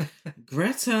dialogue.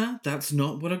 Greta, that's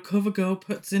not what a cover girl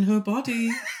puts in her body.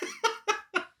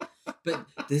 But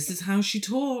this is how she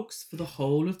talks for the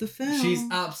whole of the film. She's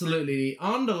absolutely the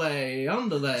underlay of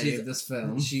this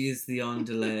film. She is the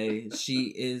underlay.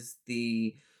 She is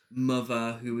the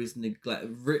mother who is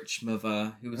rich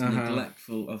mother who is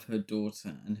neglectful of her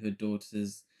daughter and her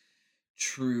daughter's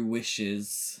true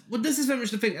wishes. Well, this is very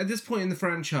much the thing. At this point in the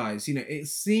franchise, you know,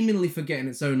 it's seemingly forgetting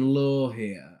its own lore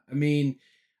here. I mean,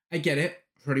 I get it.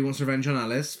 Freddy wants revenge on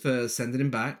Alice for sending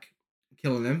him back,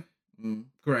 killing him.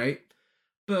 Great.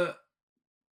 But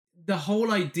the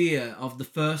whole idea of the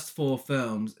first four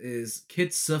films is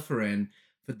kids suffering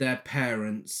for their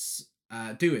parents'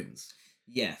 doings.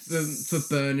 Yes. For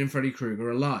burning Freddy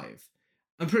Krueger alive.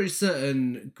 I'm pretty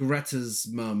certain Greta's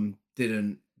mum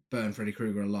didn't burn Freddy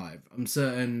Krueger alive. I'm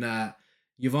certain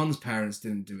Yvonne's parents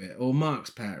didn't do it, or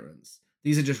Mark's parents.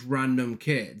 These are just random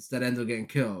kids that end up getting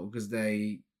killed because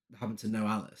they happen to know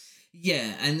Alice.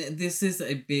 Yeah, and this is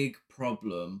a big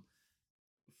problem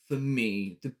for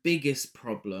me. The biggest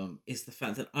problem is the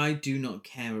fact that I do not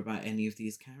care about any of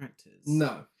these characters.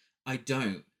 No. I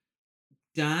don't.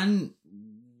 Dan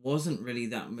wasn't really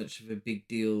that much of a big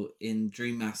deal in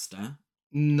Dream Master.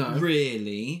 No.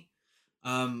 Really.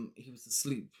 He was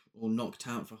asleep or knocked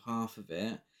out for half of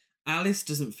it. Alice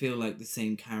doesn't feel like the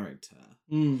same character.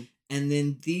 And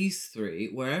then these three,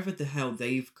 wherever the hell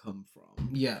they've come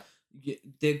from,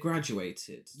 they're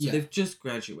graduated. So they've just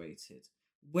graduated.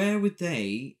 Where were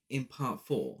they in part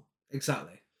 4?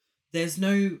 Exactly. There's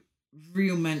no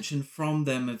real mention from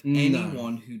them of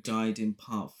anyone who died in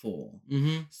part 4.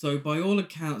 So by all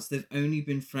accounts, they've only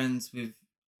been friends with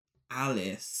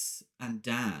Alice and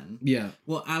Dan. Yeah.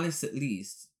 Well, Alice at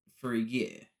least for a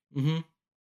year.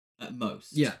 At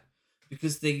most. Yeah.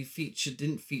 Because they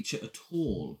didn't feature at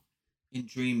all in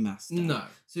Dream Master. No.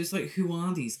 So it's like, who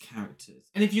are these characters?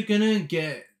 And if you're gonna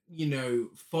get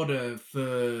fodder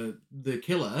for the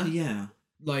killer. Yeah.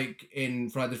 Like in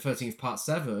Friday the 13th Part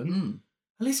 7. Mm.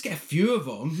 At least get a few of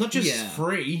them, not just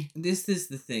 3. This is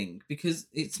the thing, because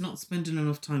it's not spending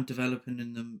enough time developing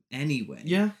in them anyway.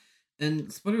 Yeah.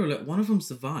 And spoiler alert, one of them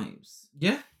survives.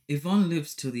 Yeah. Yvonne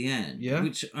lives till the end, Yeah.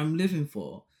 which I'm living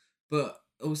for, but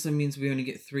also means we only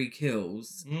get 3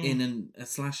 kills in a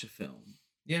slasher film.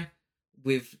 Yeah.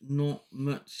 With not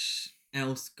much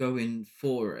else going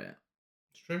for it.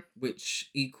 It's true.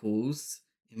 Which equals,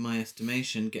 in my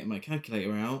estimation, getting my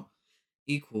calculator out,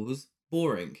 equals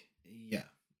boring. Yeah.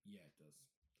 Yeah, it does.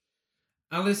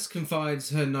 Alice confides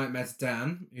her nightmare to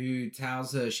Dan, who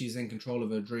tells her she's in control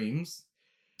of her dreams.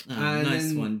 Oh,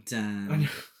 nice one, Dan.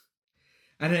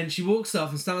 And then she walks off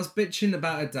and starts bitching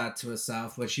about her dad to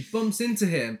herself, where she bumps into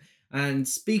him. And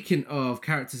speaking of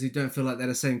characters who don't feel like they're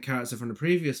the same character from the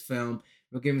previous film,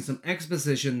 we're given some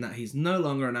exposition that he's no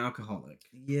longer an alcoholic.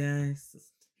 Yes.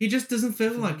 He just doesn't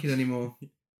feel like it anymore.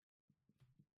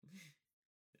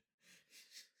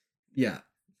 Yeah.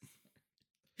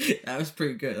 That was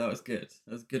pretty good. That was good.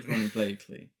 That was good running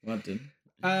Blakely. Well done.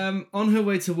 On her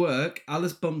way to work,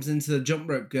 Alice bumps into the Jump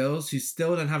Rope Girls, who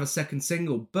still don't have a second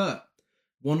single, but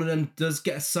one of them does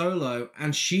get a solo,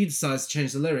 and she decides to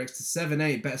change the lyrics to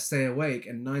 7-8, Better Stay Awake,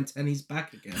 and 9-10, He's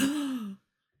Back Again.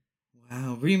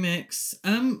 Wow, remix.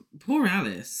 Poor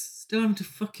Alice, still having to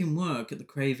fucking work at the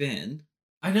Crave Inn.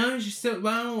 I know, she's still,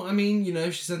 well, I mean,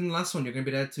 she said in the last one, you're going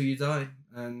to be there till you die,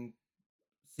 and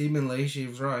seemingly she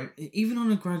was right. Even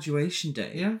on a graduation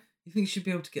day, yeah, you think she'd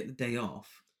be able to get the day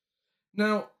off?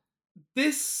 Now,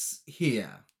 this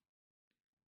here.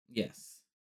 Yes.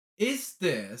 Is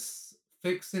this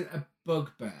fixing a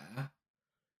bugbear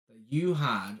that you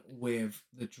had with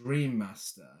the Dream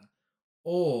Master,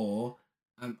 or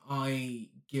am I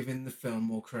giving the film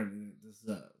more credit than it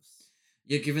deserves?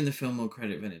 You're giving the film more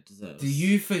credit than it deserves. Do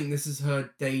you think this is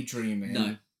her daydreaming?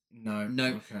 No.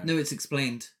 Okay. No, it's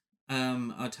explained.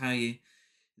 I'll tell you.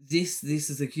 This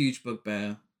is a huge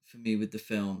bugbear for me with the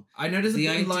film. I know there's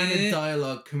a line of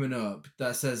dialogue coming up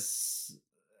that says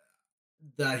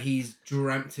that he's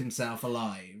dreamt himself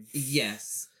alive.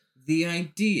 Yes. The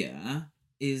idea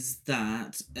is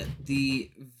that at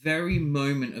the very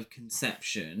moment of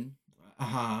conception,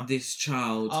 this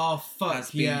child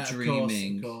has been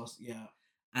dreaming. Of course, yeah.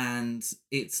 And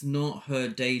it's not her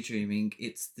daydreaming,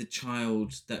 it's the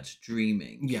child that's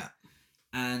dreaming. Yeah.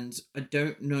 And I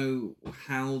don't know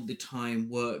how the time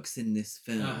works in this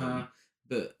film,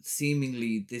 but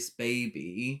seemingly this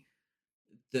baby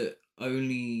that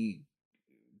only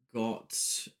got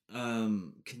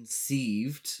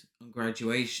conceived on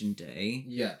graduation day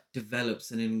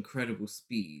develops at an incredible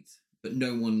speed, but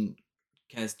no one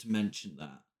cares to mention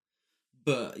that.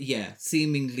 But yeah,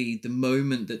 seemingly the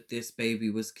moment that this baby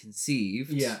was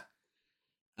conceived,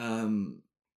 and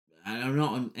I'm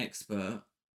not an expert,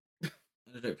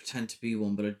 I don't pretend to be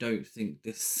one, but I don't think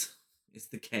this is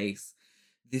the case.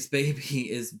 This baby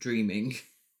is dreaming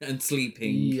and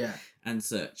sleeping and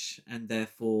such, and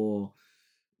therefore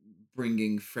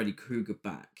bringing Freddy Krueger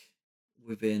back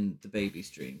within the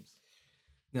baby's dreams.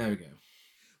 There we go.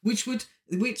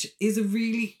 Which is a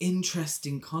really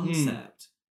interesting concept,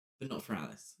 but not for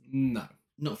Alice. No.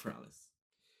 Not for Alice.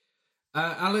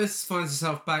 Alice finds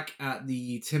herself back at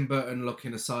the Tim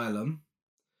Burton-looking asylum,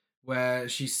 where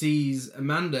she sees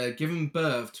Amanda giving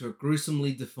birth to a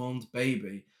gruesomely deformed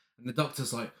baby, and the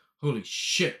doctor's like, holy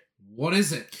shit, what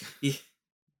is it? Yeah.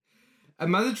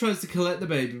 Amanda tries to collect the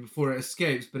baby before it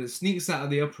escapes, but it sneaks out of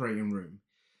the operating room.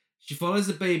 She follows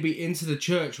the baby into the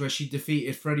church where she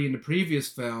defeated Freddy in the previous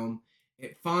film.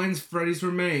 It finds Freddy's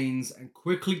remains and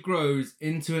quickly grows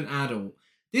into an adult,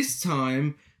 this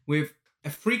time with a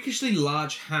freakishly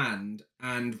large hand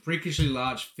and freakishly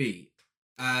large feet.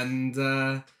 And,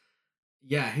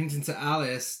 hinting to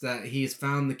Alice that he has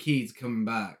found the key to coming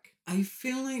back. I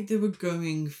feel like they were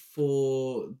going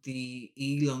for the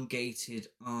elongated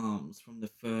arms from the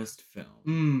first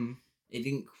film. It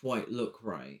didn't quite look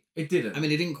right. It didn't. I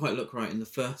mean, it didn't quite look right in the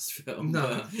first film.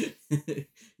 No. But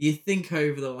you think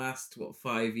over the last,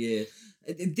 5 years...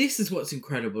 This is what's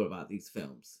incredible about these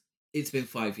films. It's been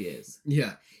 5 years.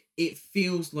 Yeah. It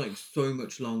feels like so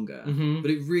much longer, but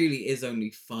it really is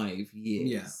only 5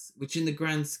 years, which in the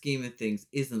grand scheme of things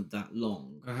isn't that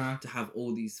long to have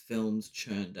all these films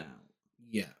churned out.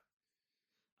 Yeah.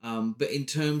 But in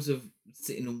terms of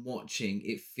sitting and watching,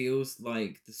 it feels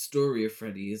like the story of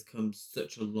Freddy has come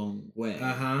such a long way.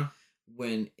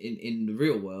 When in the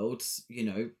real world,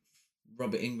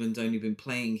 Robert Englund's only been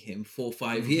playing him 4 or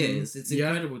 5 years. It's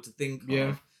incredible to think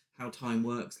of how time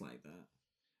works like that.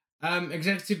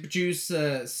 Executive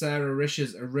producer Sarah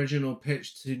Risher's original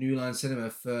pitch to New Line Cinema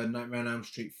for Nightmare on Elm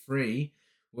Street 3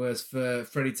 was for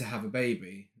Freddy to have a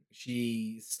baby.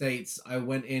 She states, I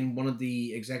went in, one of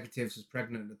the executives was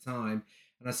pregnant at the time,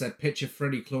 and I said, picture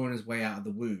Freddy clawing his way out of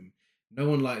the womb. No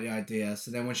one liked the idea,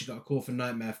 so then when she got a call for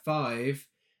Nightmare 5,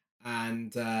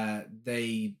 and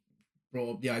they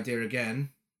brought up the idea again,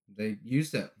 they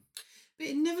used it. But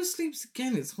It Never Sleeps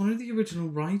Again, it's one of the original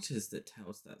writers that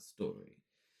tells that story.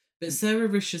 But Sarah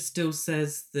Risher still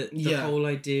says that the whole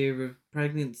idea of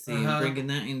pregnancy and bringing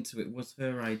that into it was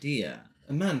her idea.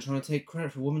 A man trying to take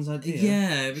credit for a woman's idea.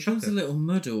 Yeah, it becomes a little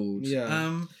muddled.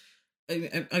 Yeah.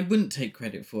 I wouldn't take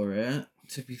credit for it,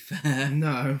 to be fair.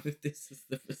 No. If this is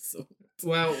the result.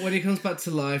 Well, when he comes back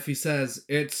to life, he says,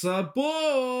 it's a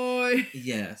boy!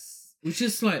 Yes. Which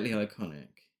is slightly iconic.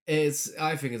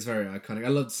 I think it's very iconic. I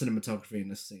love the cinematography in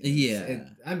this scene. Yeah.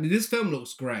 This film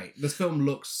looks great. This film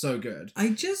looks so good. I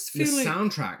just feel the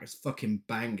soundtrack is fucking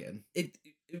banging.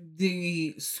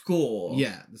 The score.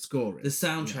 Yeah, the score is. The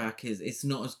soundtrack is. It's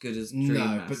not as good as Dream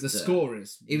Master. No, but the score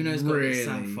is. Even though it's got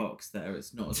Sam Fox there,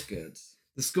 it's not as good.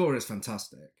 The score is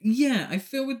fantastic. Yeah, I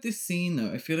feel with this scene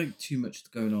though, I feel like too much is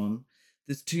going on.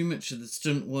 There's too much of the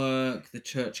stunt work, the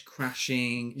church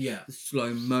crashing, the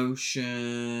slow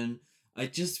motion. I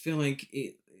just feel like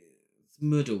it's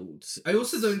muddled. I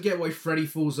also don't get why Freddy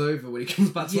falls over when he comes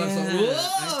back to life.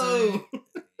 Whoa!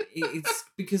 It's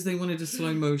because they wanted a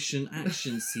slow motion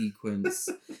action sequence,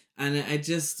 and I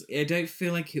don't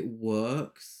feel like it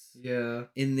works. Yeah.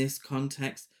 In this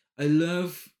context, I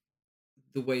love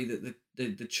the way that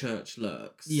the church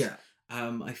looks. Yeah.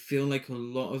 I feel like a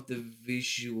lot of the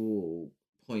visual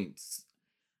points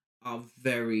are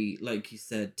very, like you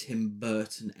said, Tim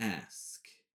Burton-esque.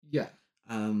 Yeah.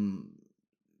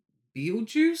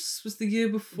 Beetlejuice was the year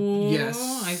before. Yes.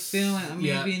 I feel like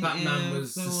maybe Batman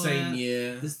was the same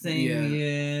year. The same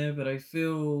year, but I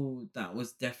feel that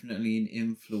was definitely an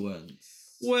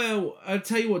influence. Well, I'll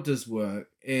tell you what does work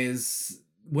is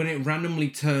when it randomly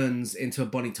turns into a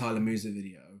Bonnie Tyler music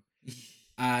video.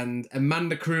 And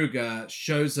Amanda Kruger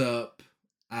shows up,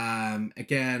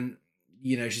 again,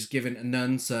 she's given a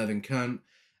nun-serving cunt,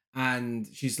 and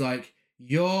she's like,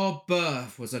 your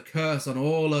birth was a curse on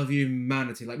all of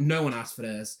humanity. Like, no one asked for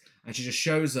this. And she just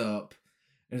shows up,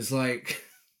 and it's like...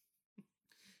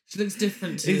 She looks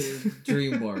different to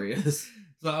Dream Warriors. It's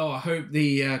like, I hope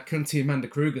the cunty Amanda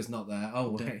Kruger's not there.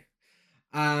 Oh, wait.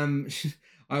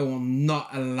 I will not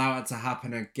allow it to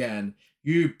happen again.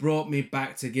 You brought me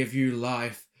back to give you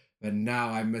life, but now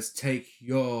I must take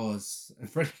yours. And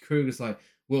Freddy Krueger's like,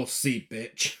 we'll see,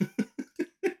 bitch.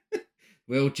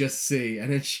 We'll just see.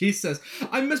 And then she says,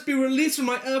 I must be released from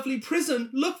my earthly prison.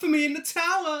 Look for me in the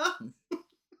tower.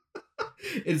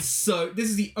 This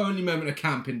is the only moment of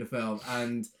camp in the film,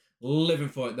 and living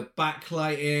for it. The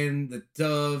backlighting, the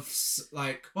doves,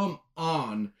 like, come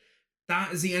on.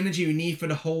 That is the energy we need for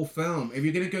the whole film. If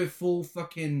you're going to go full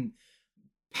fucking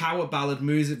power ballad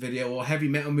music video or heavy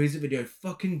metal music video,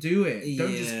 fucking do it.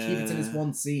 Don't just keep it to this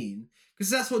one scene. Because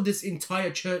that's what this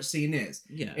entire church scene is.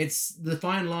 Yeah. It's the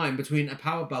fine line between a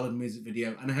power ballad music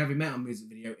video and a heavy metal music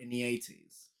video in the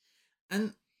 80s.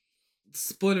 And,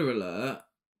 spoiler alert,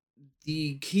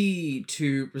 the key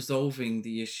to resolving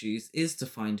the issues is to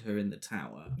find her in the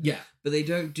tower. Yeah. But they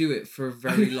don't do it for a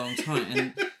very long time.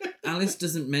 And Alice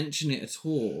doesn't mention it at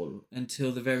all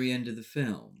until the very end of the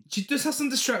film. She does have some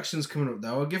distractions coming up,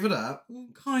 though. I'll give her that. Well,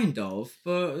 kind of,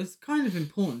 but it's kind of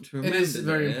important to remember. It is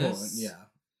very important, yeah.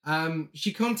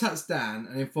 She contacts Dan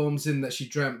and informs him that she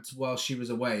dreamt while she was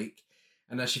awake,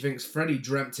 and that she thinks Freddy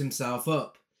dreamt himself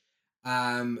up.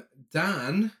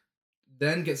 Dan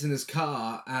then gets in his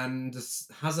car and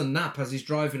has a nap as he's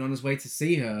driving on his way to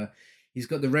see her. He's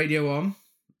got the radio on.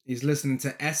 He's listening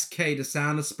to SK, The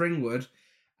Sound of Springwood.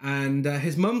 And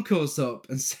his mum calls up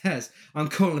and says, I'm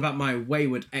calling about my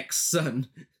wayward ex-son,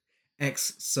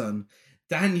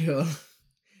 Daniel,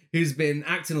 who's been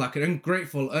acting like an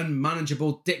ungrateful,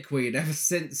 unmanageable dickweed ever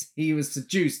since he was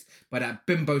seduced by that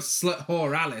bimbo slut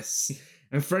whore Alice.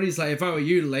 And Freddy's like, if I were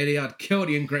you, lady, I'd kill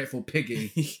the ungrateful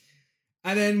piggy.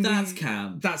 And then That's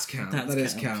camp. That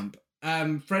is camp.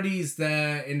 Freddy's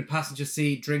there in the passenger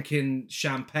seat drinking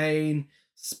champagne,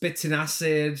 spitting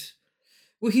acid.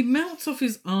 Well, he melts off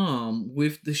his arm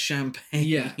with the champagne.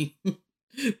 Yeah.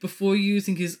 Before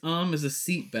using his arm as a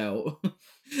seatbelt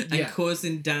and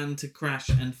causing Dan to crash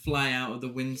and fly out of the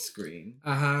windscreen.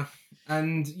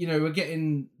 And, we're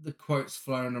getting the quotes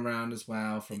flowing around as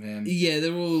well from him. Yeah,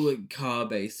 they're all like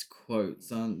car-based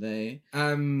quotes, aren't they?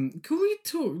 Can we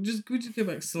just go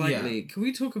back slightly? Yeah. Can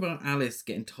we talk about Alice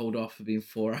getting told off for being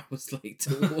 4 hours late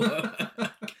to work?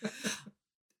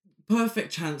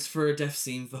 perfect chance for a death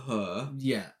scene for her.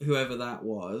 Yeah. Whoever that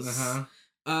was. Uh-huh.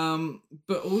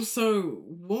 But also,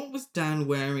 what was Dan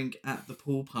wearing at the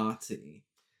pool party?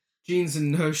 Jeans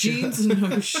and no shirt. Jeans and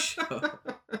no shirt.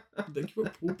 Like, you're a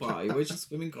pool party. Where's your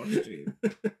swimming costume?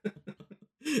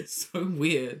 So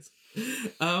weird.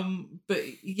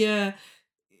 But yeah,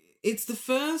 it's the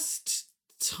first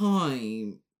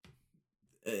time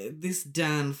this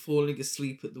Dan falling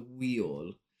asleep at the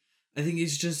wheel. I think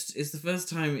it's the first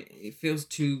time it feels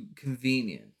too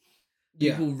convenient.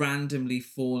 People randomly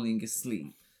falling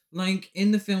asleep. Like,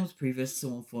 in the films previous,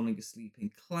 someone falling asleep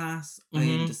in class, I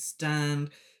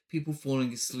understand. People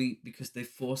falling asleep because they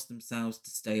forced themselves to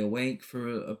stay awake for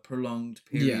a prolonged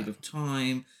period of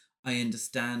time, I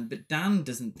understand. But Dan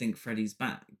doesn't think Freddy's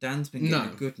back. Dan's been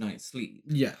getting a good night's sleep.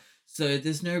 Yeah. So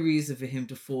there's no reason for him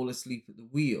to fall asleep at the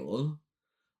wheel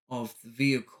of the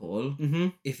vehicle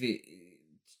if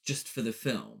it's just for the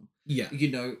film. Yeah.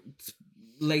 You know,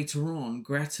 later on,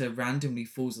 Greta randomly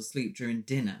falls asleep during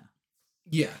dinner.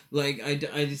 Yeah. Like,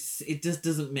 it just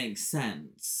doesn't make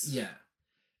sense. Yeah.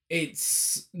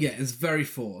 It's very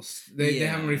forced. They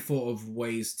haven't really thought of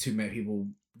ways to make people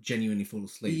genuinely fall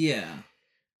asleep. Yeah.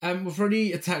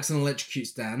 Freddy attacks and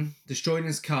electrocutes Dan, destroying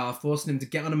his car, forcing him to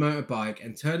get on a motorbike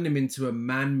and turning him into a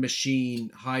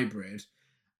man-machine hybrid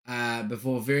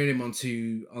before veering him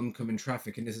onto oncoming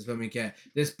traffic. And this is when we get,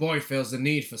 this boy feels the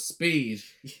need for speed.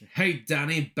 Hey,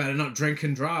 Danny, better not drink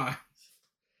and drive.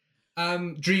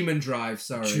 Dream and Drive,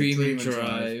 sorry. Dream and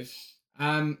Drive.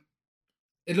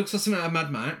 It looks like something out of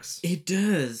Mad Max. It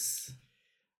does.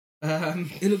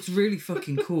 It looks really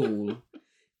fucking cool.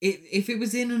 If it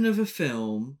was in another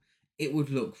film, it would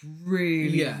look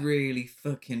really, really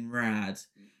fucking rad.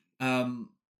 In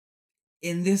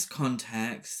this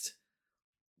context,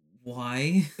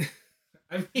 why?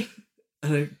 I mean, I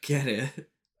don't get it.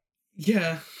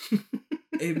 Yeah.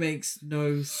 It makes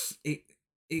no...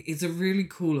 It's a really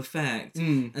cool effect.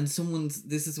 And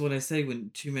this is what I say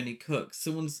when too many cooks,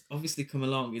 someone's obviously come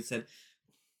along and said,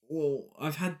 well,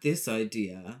 I've had this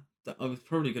idea that I was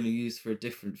probably going to use for a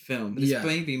different film, but it's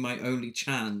maybe my only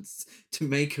chance to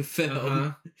make a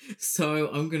film. So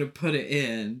I'm going to put it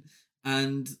in.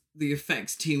 And the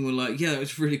effects team were like, yeah,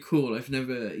 it's really cool. I've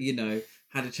never,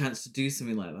 had a chance to do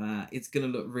something like that. It's going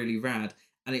to look really rad.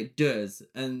 And it does.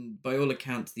 And by all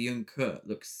accounts, the young Kurt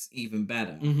looks even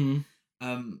better.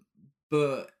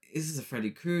 But this is a Freddy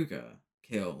Krueger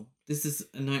kill. This is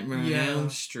a Nightmare on Elm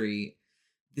Street.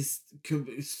 This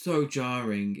is so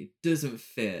jarring. It doesn't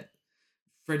fit.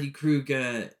 Freddy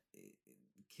Krueger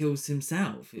kills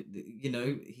himself.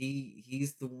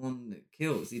 He's the one that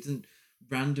kills. He doesn't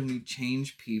randomly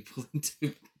change people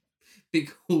into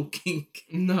big hulking,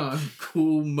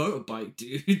 cool motorbike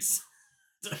dudes.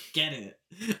 I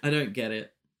don't get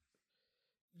it.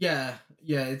 Yeah,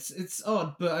 it's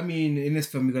odd, but I mean, in this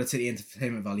film, you've got to take the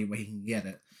entertainment value where you can get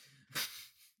it.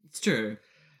 It's true.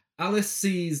 Alice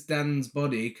sees Dan's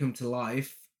body come to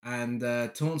life and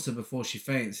taunts her before she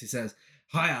faints. He says,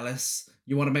 "Hi, Alice,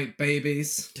 you want to make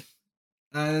babies?"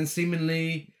 And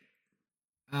seemingly,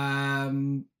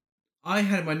 I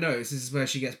had in my notes, this is where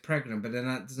she gets pregnant, but then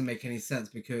that doesn't make any sense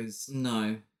because...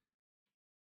 No.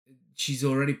 She's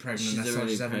already pregnant. That's why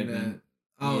she's having pregnant.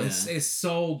 His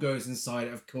soul goes inside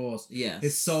it, of course. Yes.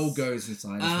 His soul goes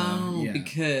inside as well. Yeah.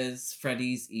 Because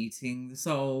Freddy's eating the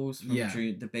souls from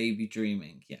the baby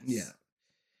dreaming. Yes. Yeah.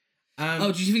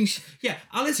 Do you think...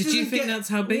 Alice Did you think that's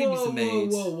how babies are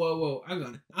made? Whoa. Hang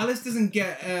on. Alice doesn't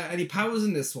get any powers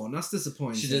in this one. That's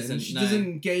disappointing. She doesn't, She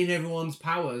doesn't gain everyone's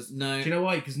powers. No. Do you know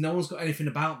why? Because no one's got anything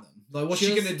about them. Like, what's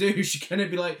she gonna do? She's gonna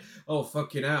be like, oh,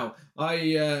 fucking hell.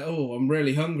 I'm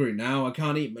really hungry now. I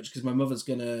can't eat much because my mother's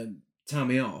gonna tell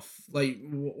me off. Like,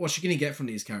 what's she gonna get from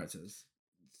these characters?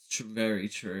 Very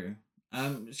true.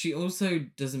 She also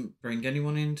doesn't bring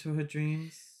anyone into her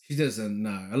dreams. She doesn't,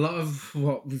 no. A lot of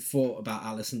what we thought about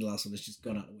Alice in the last one has just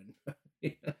gone out the window.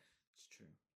 It's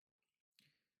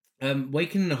true.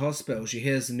 Waking in the hospital, she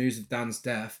hears the news of Dan's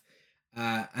death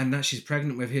and that she's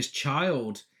pregnant with his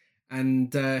child.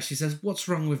 And she says, "What's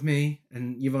wrong with me?"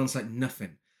 And Yvonne's like,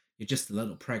 "Nothing. You're just a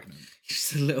little pregnant."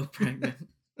 Just a little pregnant.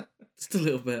 Just a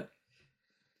little bit.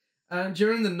 And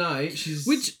during the night,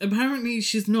 Which apparently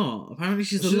she's not. Apparently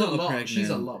she's a lot pregnant. She's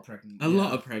a lot pregnant. A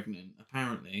lot of pregnant,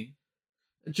 apparently.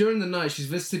 During the night, she's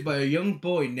visited by a young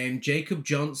boy named Jacob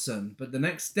Johnson. But the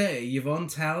next day, Yvonne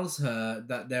tells her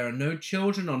that there are no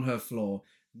children on her floor,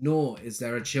 nor is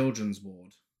there a children's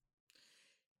ward.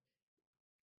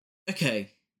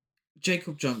 Okay.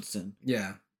 Jacob Johnson.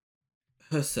 Yeah.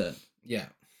 Her son. Yeah.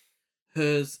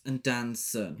 Hers and Dan's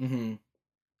son. Mm-hmm.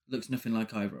 Looks nothing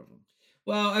like either of them.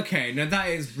 Well, okay. Now that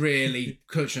is really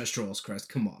clutching at straws, Chris.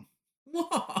 Come on.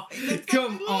 Why? That's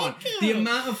Come nothing on. like The him.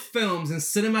 amount of films in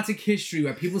cinematic history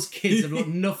where people's kids have looked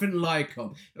nothing like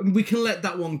them. We can let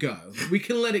that one go. We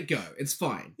can let it go. It's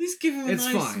fine. He's given a It's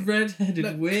nice fine. red-headed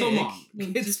Look, wig. come on.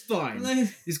 It's fine.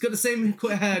 He's got the same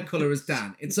hair colour as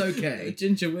Dan. It's okay.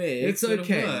 Ginger wig. It's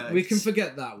okay. We can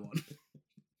forget that one.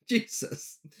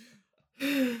 Jesus.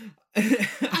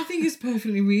 I think it's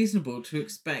perfectly reasonable to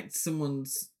expect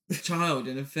someone's child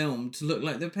in a film to look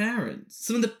like their parents.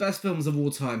 Some of the best films of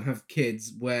all time have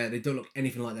kids where they don't look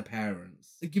anything like their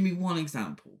parents. Give me one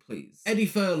example, please. Eddie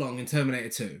Furlong in Terminator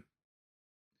 2.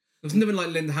 There's nothing like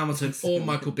Linda Hamilton or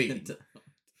Michael Bean.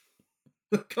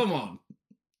 Come on.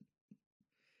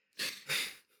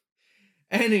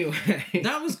 Anyway.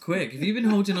 That was quick. Have you been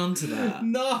holding on to that?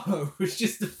 No, it's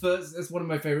just the first. It's one of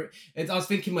my favourite. I was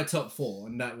thinking my top 4,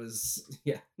 and that was,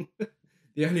 yeah,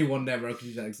 the only one there where I could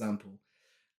use that example.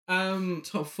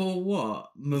 Top 4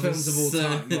 what? Films of all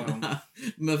time. Well,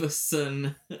 Mother,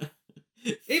 son.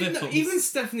 even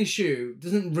Stephanie Hsu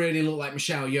doesn't really look like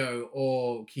Michelle Yeoh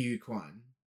or Ki Kwan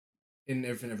in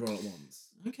Everything Everywhere All at Once.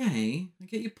 Okay, I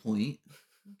get your point.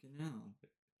 Fucking hell.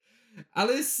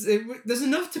 Alice, there's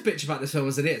enough to bitch about this film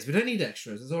as it is. We don't need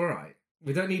extras. It's all right.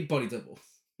 We don't need body doubles.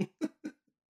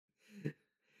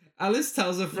 Alice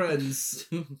tells her friends.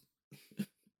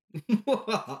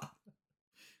 What?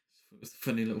 It was a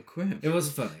funny little quip. It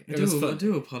was funny. I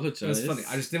do apologise. It was funny.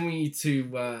 I just didn't want you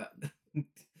to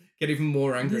get even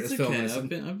more angry at this film.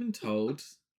 Okay. I've been told.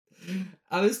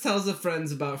 Alice tells her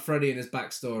friends about Freddy and his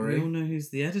backstory. We all know who's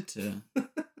the editor.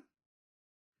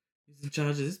 Who's in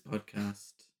charge of this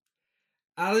podcast?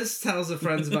 Alice tells her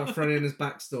friends about Freddy and his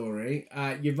backstory.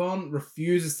 Yvonne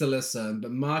refuses to listen, but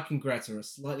Mark and Greta are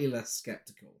slightly less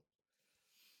skeptical.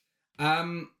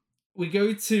 We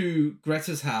go to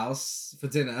Greta's house for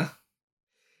dinner,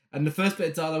 and the first bit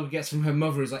of dialogue we get from her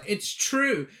mother is like, "It's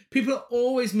true. People are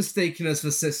always mistaking us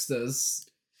for sisters."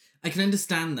 I can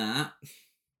understand that.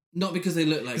 Not because they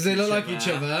look like each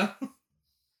other.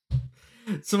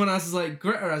 Someone else is like,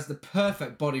 Greta has the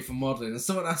perfect body for modelling, and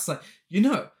someone else is like,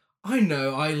 I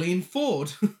know Eileen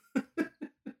Ford. Do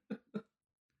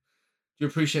you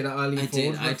appreciate that Eileen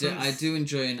Ford reference? I do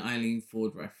enjoy an Eileen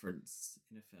Ford reference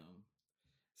in a film.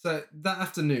 So that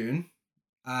afternoon,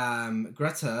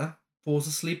 Greta falls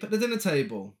asleep at the dinner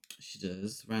table. She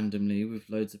does, randomly, with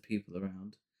loads of people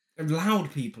around. And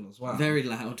loud people as well. Very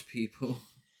loud people.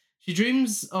 She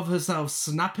dreams of herself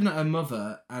snapping at her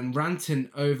mother and ranting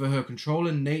over her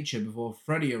controlling nature before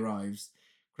Freddy arrives,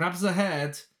 grabs her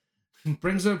head,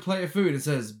 brings her a plate of food and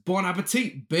says, "Bon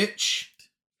appetit, bitch."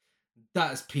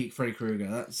 That is peak Freddy Krueger.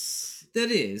 That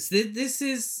is. This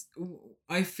is...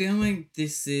 I feel like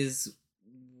this is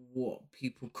what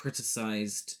people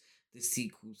criticised the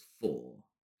sequels for.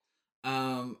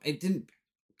 It didn't...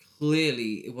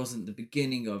 Clearly, it wasn't the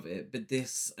beginning of it, but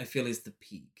this, I feel, is the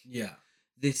peak. Yeah.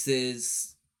 This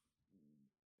is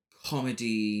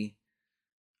comedy.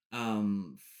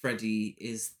 Freddy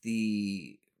is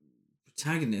the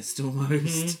protagonist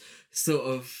almost, sort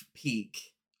of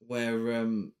peak, where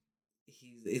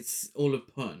it's all a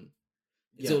pun.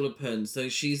 It's all a pun. So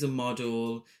she's a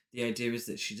model. The idea is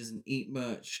that she doesn't eat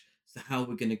much. So how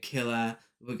we're gonna kill her?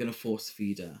 We're gonna force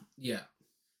feed her. Yeah.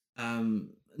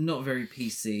 Not very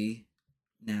PC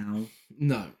now.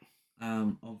 No.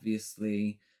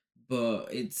 Obviously, but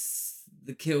it's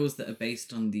the kills that are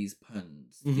based on these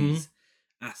puns, these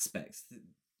aspects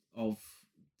of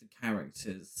the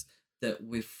characters that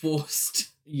we're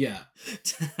forced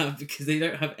to have because they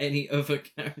don't have any other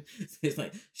characters. It's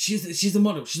like she's a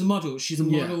model, she's a model, she's a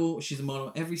model, she's a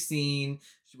model. Every scene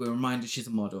we're reminded she's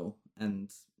a model, and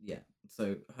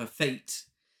so her fate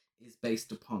is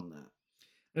based upon that.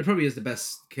 It probably is the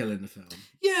best kill in the film.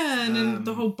 Yeah, and then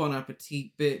the whole Bon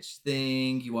Appetit bitch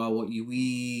thing, you are what you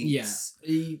eat. Yeah.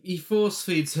 He force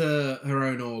feeds her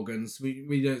own organs.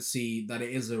 We don't see that it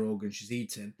is her organ she's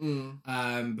eating.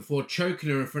 Before choking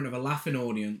her in front of a laughing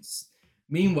audience.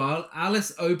 Meanwhile,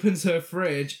 Alice opens her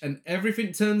fridge and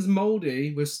everything turns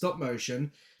mouldy with stop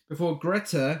motion before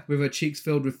Greta, with her cheeks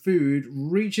filled with food,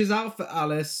 reaches out for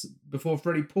Alice before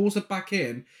Freddy pulls her back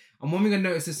in. And one thing I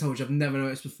noticed this time, which I've never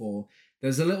noticed before,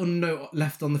 there's a little note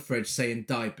left on the fridge saying,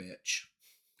 "Die, bitch."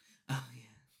 Oh,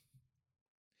 yeah.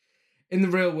 In the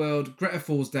real world, Greta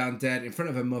falls down dead in front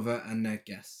of her mother and their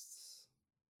guests.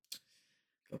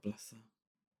 God bless her.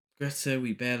 Greta,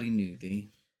 we barely knew thee.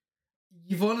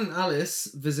 Yvonne and Alice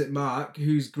visit Mark,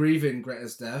 who's grieving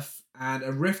Greta's death, and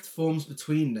a rift forms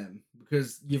between them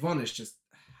because Yvonne has just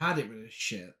had it with this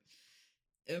shit.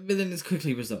 But then it's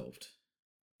quickly resolved.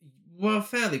 Well,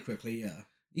 fairly quickly, yeah.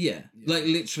 Yeah, like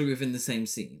literally within the same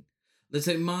scene.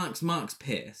 So Mark's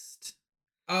pissed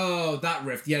Oh, that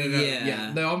rift. Yeah,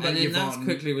 yeah. No, I'm about and then Yvonne. that's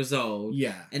quickly resolved.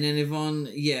 Yeah. And then Yvonne,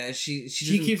 she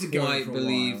doesn't keeps it going quite for a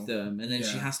believe while. them, and then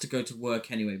she has to go to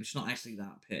work anyway, but she's not actually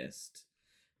that pissed.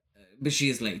 But she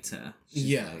is later.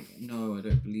 She's like, no, I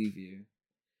don't believe you.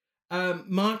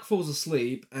 Mark falls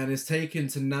asleep and is taken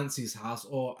to Nancy's house,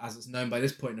 or as it's known by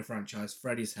this point in the franchise,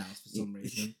 Freddy's house for some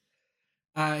reason.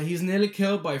 He's nearly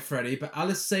killed by Freddy, but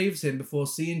Alice saves him before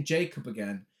seeing Jacob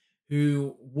again,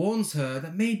 who warns her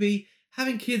that maybe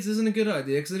having kids isn't a good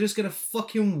idea because they're just going to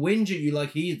fucking whinge at you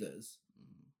like he does.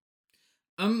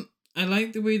 I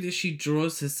like the way that she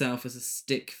draws herself as a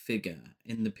stick figure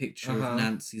in the picture of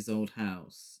Nancy's old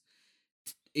house,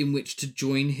 in which to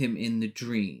join him in the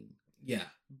dream. Yeah.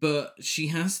 But she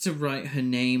has to write her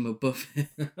name above it.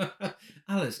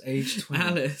 Alice, age 20.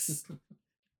 Alice.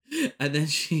 And then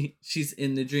she's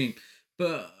in the dream.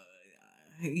 But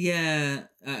yeah,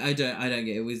 I don't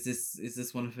get it. Is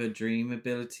this one of her dream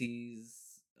abilities?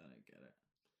 I don't get it.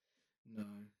 No.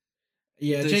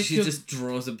 Yeah, Jacob... she just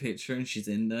draws a picture and she's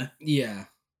in there. Yeah.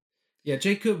 Yeah,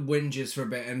 Jacob whinges for a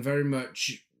bit and very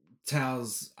much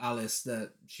tells Alice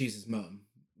that she's his mum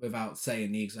without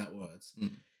saying the exact words.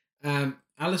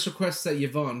 Alice requests that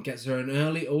Yvonne gets her an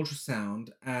early ultrasound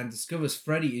and discovers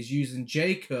Freddy is using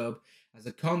Jacob as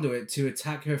a conduit to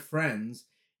attack her friends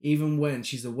even when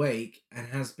she's awake, and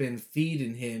has been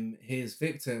feeding him his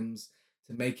victims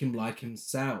to make him like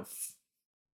himself.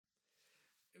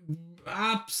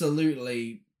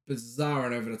 Absolutely bizarre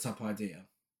and over-the-top idea.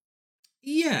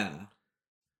 Yeah.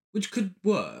 Which could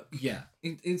work. Yeah.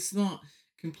 It's not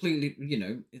completely,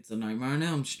 it's a Nightmare on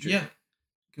Elm Street. Yeah.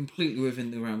 Completely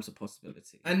within the realms of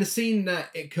possibility. And the scene that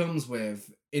it comes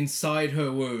with inside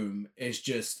her womb is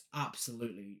just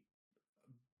absolutely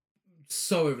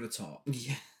so over the top.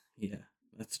 Yeah,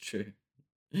 that's true.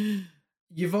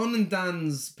 Yvonne and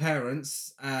Dan's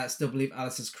parents still believe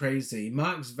Alice is crazy.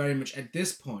 Mark's very much at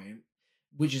this point,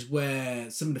 which is where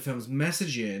some of the film's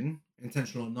messaging,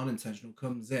 intentional or non-intentional,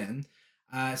 comes in,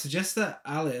 suggests that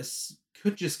Alice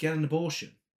could just get an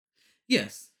abortion.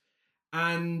 Yes.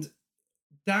 And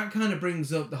that kind of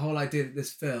brings up the whole idea that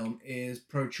this film is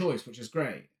pro-choice, which is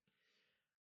great.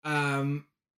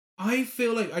 I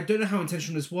feel like, I don't know how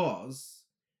intentional this was,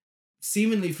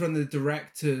 seemingly from the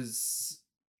director's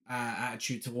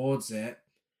attitude towards it,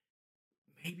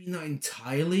 maybe not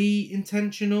entirely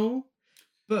intentional,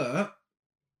 but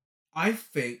I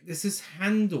think this is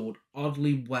handled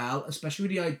oddly well, especially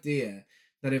with the idea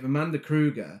that if Amanda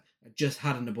Kruger had just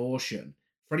had an abortion,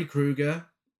 Freddy Krueger,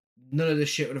 none of this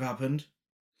shit would have happened.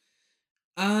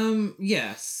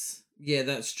 Yes. Yeah,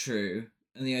 that's true.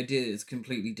 And the idea is a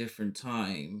completely different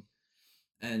time.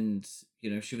 And,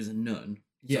 she was a nun.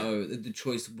 Yeah. So the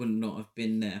choice would not have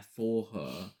been there for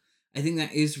her. I think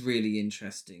that is really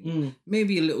interesting.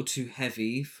 Maybe a little too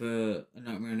heavy for A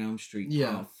Nightmare on Elm Street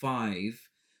Part 5,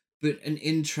 but an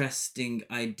interesting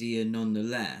idea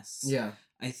nonetheless. Yeah.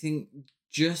 I think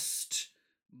just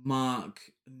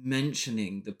Mark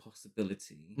mentioning the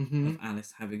possibility of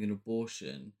Alice having an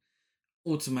abortion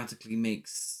automatically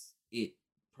makes it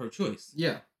pro-choice.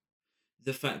 Yeah.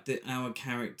 The fact that our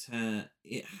character,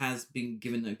 it has been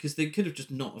given that, because they could have just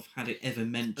not have had it ever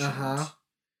mentioned.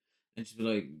 And she'd be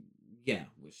like, yeah,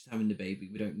 we're just having the baby,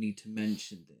 we don't need to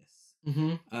mention this.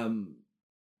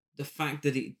 The fact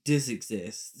that it does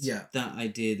exist, that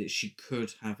idea that she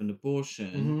could have an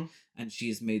abortion, and she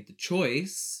has made the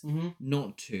choice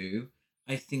not to,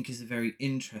 I think is a very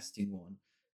interesting one.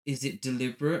 Is it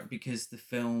deliberate because the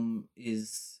film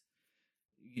is,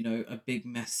 a big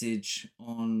message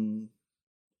on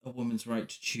a woman's right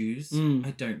to choose?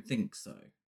 I don't think so.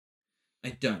 I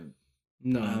don't.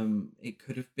 No. It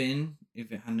could have been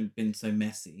if it hadn't been so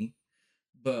messy,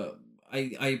 but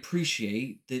I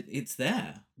appreciate that it's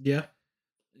there. Yeah.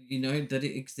 That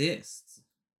it exists.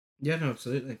 Yeah, no,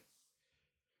 absolutely.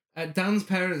 Dan's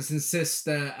parents insist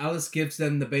that Alice gives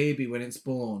them the baby when it's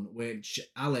born, which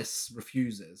Alice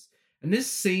refuses. And this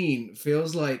scene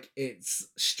feels like it's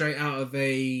straight out of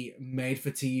a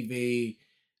made-for-TV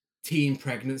teen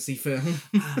pregnancy film.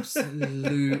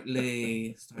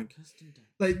 Absolutely.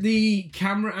 Like, the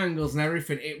camera angles and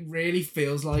everything, it really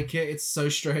feels like it. It's so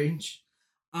strange.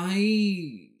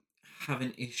 I have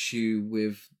an issue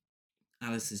with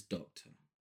Alice's doctor.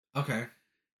 Okay.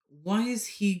 Why is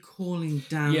he calling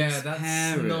Dan's parents? Yeah,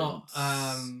 that's not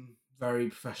very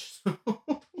professional.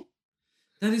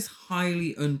 That is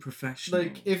highly unprofessional.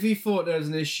 Like, if he thought there was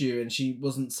an issue and she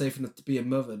wasn't safe enough to be a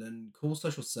mother, then call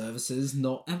social services,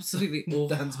 not absolutely, or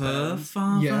Dan's her parents.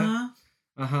 father. Yeah.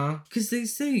 Because they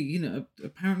say,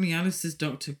 apparently Alice's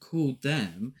doctor called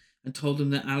them and told them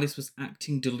that Alice was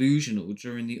acting delusional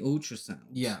during the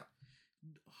ultrasound. Yeah.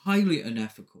 highly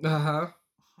unethical. Uh-huh.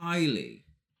 Highly.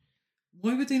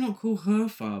 Why would they not call her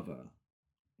father?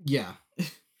 Yeah.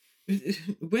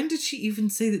 When did she even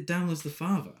say that Dan was the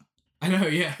father? I know,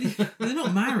 yeah. They're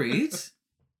not married.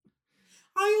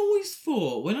 I always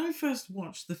thought, when I first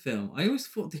watched the film, I always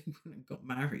thought they got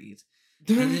married.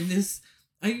 And then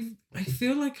I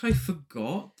feel like I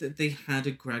forgot that they had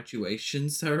a graduation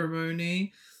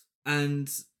ceremony and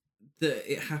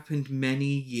that it happened many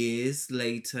years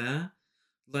later.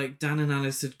 Like, Dan and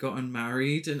Alice had gotten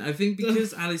married. And I think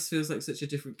because Alice feels like such a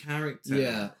different character.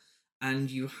 Yeah.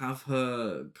 And you have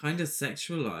her kind of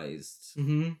sexualized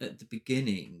at the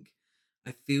beginning.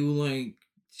 I feel like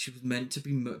she was meant to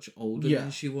be much older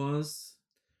than she was.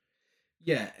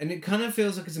 Yeah, and it kind of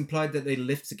feels like it's implied that they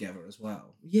live together as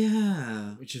well.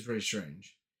 Yeah. Which is really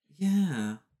strange.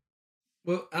 Yeah.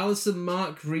 Well, Alice and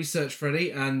Mark research Freddy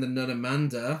and the nun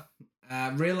Amanda.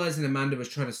 Realizing Amanda was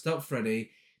trying to stop Freddy,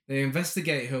 they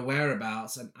investigate her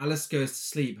whereabouts, and Alice goes to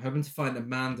sleep, hoping to find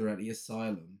Amanda at the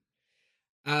asylum.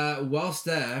 Whilst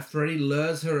there, Freddy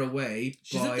lures her away.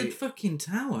 She's at the fucking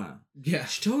tower. Yeah.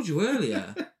 She told you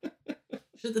earlier.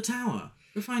 She's at the tower.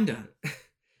 Go find her.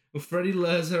 Well, Freddy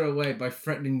lures her away by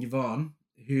threatening Yvonne,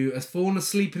 who has fallen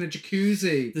asleep in a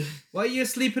jacuzzi. Why are you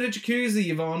asleep in a jacuzzi,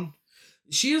 Yvonne?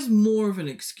 She has more of an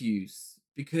excuse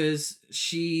because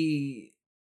she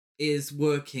is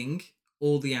working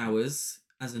all the hours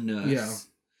as a nurse. Yeah.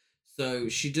 So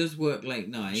she does work late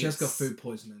nights. She has got food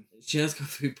poisoning. She has got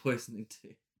food poisoning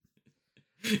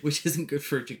too. Which isn't good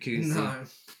for a jacuzzi.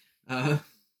 No.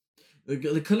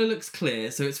 The colour looks clear,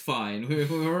 so it's fine.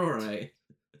 We're alright.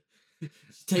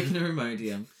 She's taking her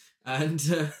Imodium.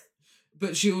 And,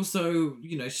 but she also,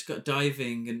 she's got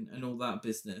diving and all that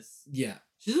business. Yeah.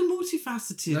 She's a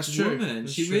multifaceted woman.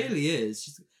 She really is.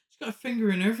 She's got a finger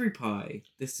in every pie,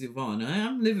 this Yvonne.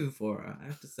 I'm living for her, I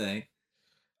have to say.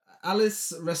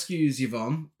 Alice rescues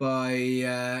Yvonne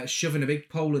by shoving a big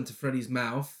pole into Freddy's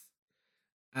mouth.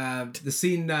 The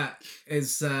scene that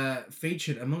is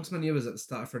featured amongst many others at the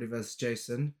start of Freddy vs.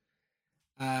 Jason.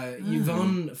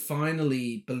 Yvonne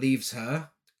finally believes her.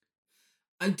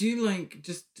 I do like,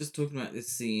 just talking about this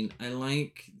scene, I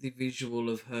like the visual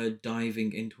of her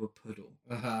diving into a puddle.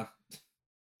 Uh-huh.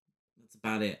 That's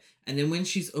about it. And then when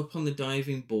she's up on the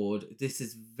diving board, this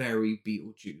is very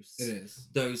Beetlejuice. It is.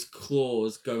 Those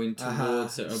claws going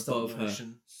towards her, above her.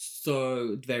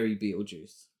 So very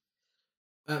Beetlejuice.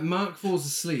 Mark falls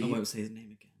asleep. I won't say his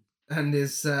name again. And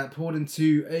is pulled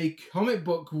into a comic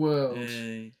book world.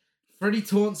 Hey. Freddy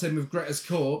taunts him with Greta's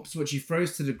corpse, which he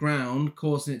throws to the ground,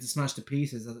 causing it to smash to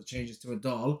pieces as it changes to a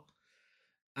doll.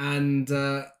 And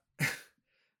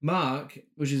Mark,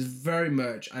 which is very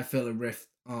much, I feel, a riff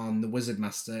on the Wizard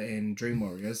Master in Dream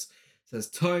Warriors, says,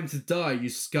 "Time to die, you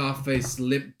Scarface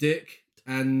limp dick,"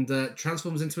 and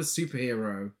transforms into a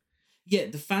superhero. Yeah,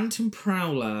 the Phantom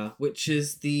Prowler, which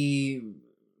is the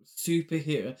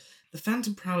superhero. The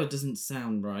Phantom Prowler doesn't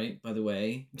sound right, by the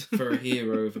way, for a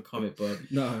hero of a comic book.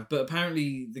 No. But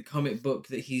apparently the comic book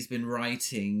that he's been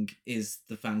writing is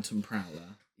the Phantom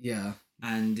Prowler. Yeah.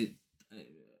 And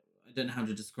I don't know how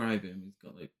to describe him. He's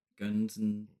got, like, guns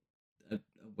and a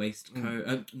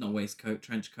waistcoat. Not waistcoat,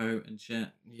 trench coat and shit.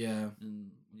 Yeah.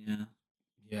 And, yeah.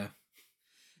 Yeah.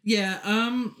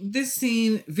 Yeah, this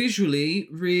scene, visually,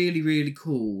 really, really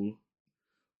cool.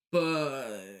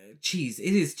 But, it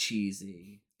is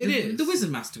cheesy. It is. The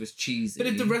Wizard Master was cheesy. But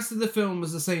if the rest of the film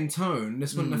was the same tone,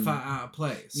 this wouldn't have felt out of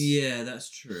place. Yeah, that's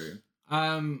true.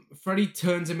 Freddy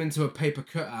turns him into a paper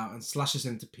cutout and slashes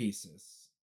him to pieces.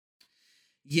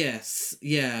 Yes,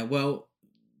 yeah, well,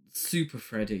 Super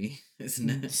Freddy, isn't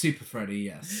it? Super Freddy,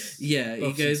 yes. Yeah,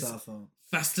 he goes,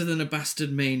 faster than a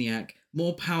bastard maniac,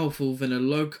 more powerful than a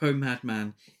loco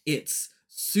madman. It's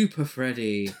Super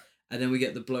Freddy. And then we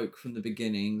get the bloke from the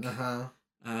beginning. Uh-huh.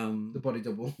 The body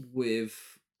double.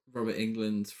 With Robert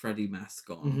Englund's Freddy mask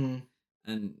on. Mm-hmm.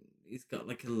 And he's got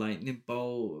like a lightning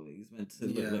bolt. He's meant to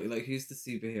look like who's the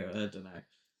superhero? I don't know.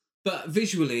 But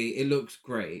visually, it looks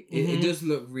great. Mm-hmm. It does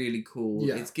look really cool.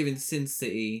 Yeah. It's giving Sin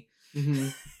City.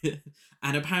 Mm-hmm.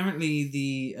 And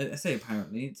apparently I say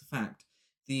apparently, it's a fact.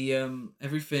 The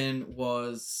everything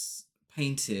was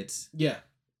painted. Yeah.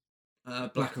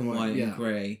 Black and white and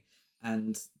grey.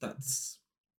 And looks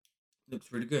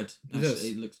really good.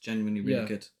 It looks genuinely really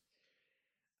good.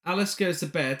 Alice goes to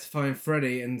bed to find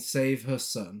Freddy and save her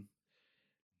son.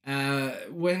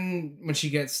 When she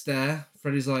gets there,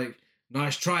 Freddy's like,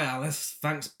 "Nice try, Alice.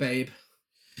 Thanks, babe."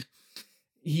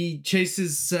 He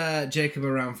chases Jacob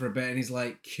around for a bit and he's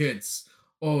like, "Kids,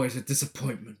 always a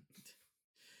disappointment."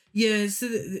 Yeah, so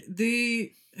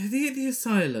the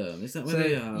asylum, is that where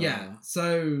they are? Yeah,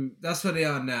 so that's where they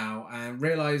are now, and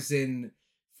realising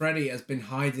Freddy has been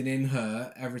hiding in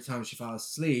her every time she fell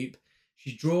asleep,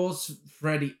 she draws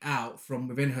Freddy out from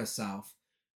within herself,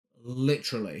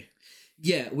 literally.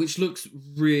 Yeah, which looks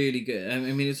really good. I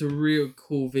mean, it's a real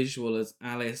cool visual as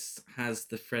Alice has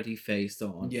the Freddy face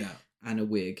on. Yeah. And a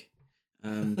wig.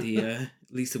 The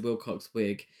Lisa Wilcox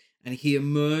wig. And he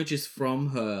emerges from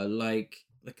her like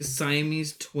a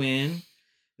Siamese twin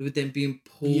with them being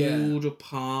pulled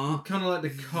apart. Kind of like the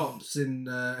cops in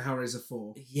Hellraiser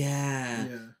 4. Yeah.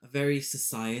 A very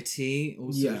Society,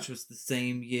 also, which was the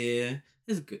same year.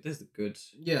 There's a good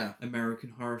American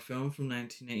horror film from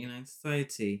 1989,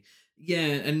 Society. Yeah,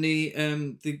 and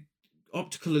the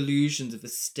optical illusions of the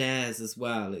stairs as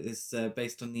well. It is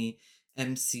based on the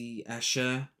MC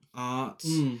Escher art,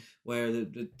 where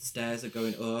the stairs are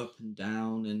going up and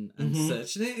down and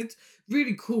such. And it's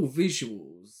really cool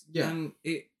visuals. Yeah. And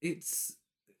it's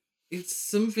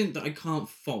something that I can't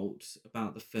fault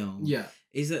about the film. Yeah.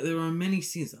 Is that there are many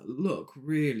scenes that look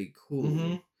really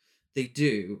cool. They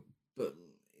do, but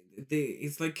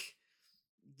it's like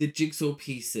the jigsaw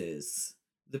pieces.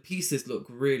 The pieces look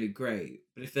really great,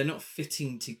 but if they're not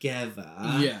fitting together,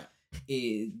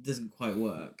 it doesn't quite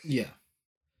work. Yeah.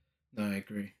 No, I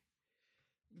agree.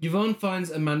 Yvonne finds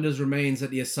Amanda's remains at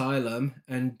the asylum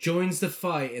and joins the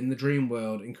fight in the dream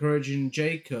world, encouraging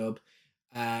Jacob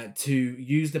to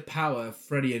use the power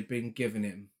Freddy had been given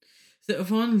him. So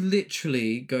Yvonne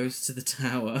literally goes to the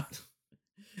tower,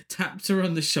 taps her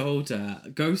on the shoulder.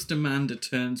 Ghost Amanda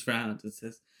turns round and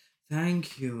says,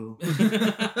 "Thank you."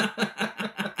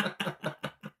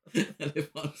 And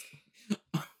Yvonne's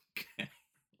like, okay.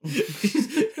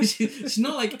 She's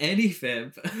not like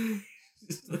anything, but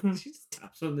she just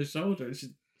taps her on the shoulder and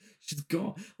she's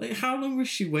gone. Like, how long was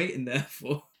she waiting there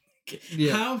for?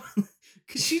 How?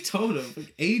 Because she told him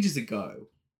like ages ago.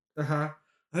 Her,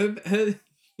 you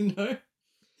know,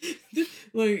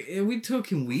 like, are we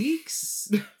talking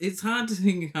weeks? It's hard to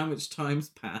think how much time's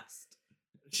passed.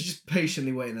 She's just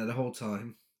patiently waiting there the whole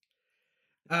time.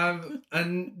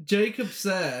 And Jacob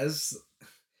says,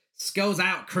 "Skulls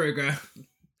out, Kruger,"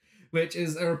 which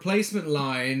is a replacement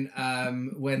line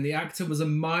when the actor was a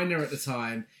minor at the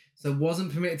time, so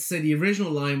wasn't permitted to say the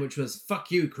original line, which was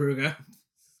 "Fuck you, Kruger."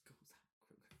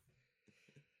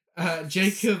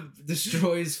 Jacob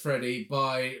destroys Freddy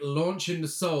by launching the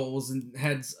souls and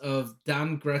heads of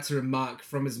Dan, Greta, and Mark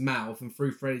from his mouth and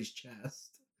through Freddy's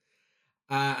chest.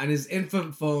 And his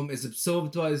infant form is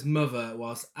absorbed by his mother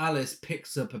whilst Alice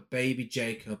picks up a baby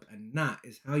Jacob, and that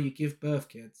is how you give birth,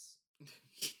 kids.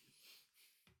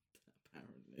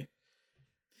 Apparently.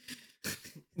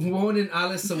 Warning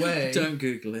Alice away. Don't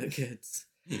Google it, kids.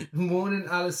 Warning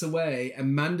Alice away,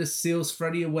 Amanda seals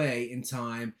Freddy away in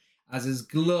time as his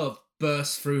glove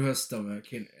bursts through her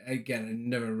stomach. And again,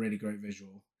 another really great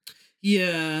visual.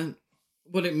 Yeah,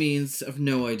 what it means, I've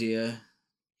no idea.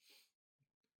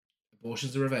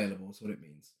 Abortions are available, that's what it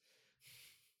means.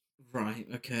 Right,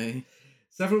 okay.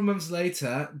 Several months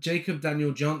later, Jacob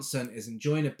Daniel Johnson is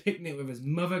enjoying a picnic with his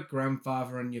mother,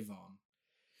 grandfather, and Yvonne.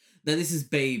 Now, this is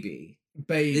baby.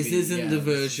 Baby. This isn't the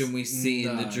version we see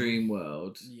in the dream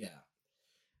world. Yeah.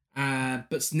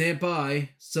 But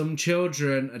nearby, some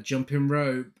children are jumping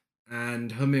rope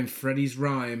and humming Freddy's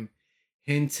rhyme,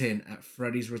 hinting at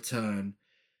Freddy's return,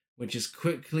 which is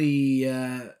quickly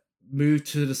moved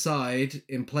to the side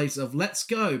in place of "Let's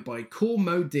Go" by Cool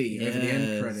Mo D over the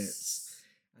end credits.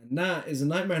 And that is a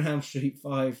Nightmare on Elm Street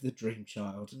 5, The Dream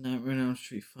Child. Nightmare on Elm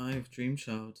Street 5, Dream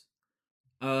Child.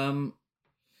 Do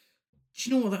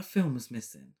you know what that film was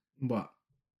missing? What?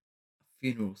 A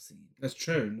funeral scene. That's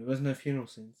true. There was no funeral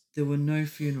scenes. There were no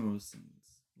funeral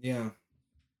scenes. Yeah.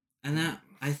 And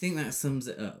I think that sums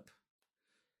it up.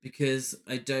 Because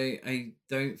I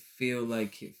don't feel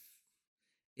like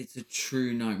it's a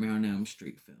true Nightmare on Elm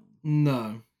Street film.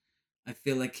 No. I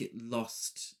feel like it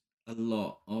lost a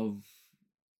lot of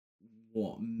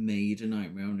what made a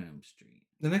Nightmare on Elm Street.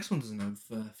 The next one doesn't have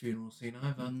a funeral scene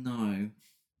either. No.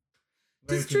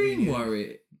 Very Does Dream convenient.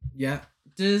 Worry? Yeah.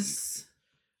 Does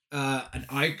an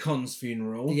icon's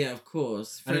funeral? Yeah, of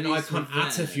course. And an Freddy's icon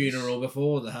at a Revenge. funeral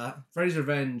before that. Freddy's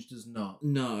Revenge does not.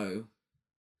 No.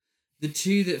 The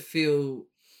two that feel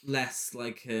less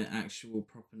like an actual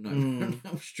proper Nightmare on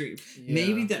Elm Street. Yeah.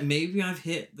 Maybe I've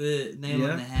hit the nail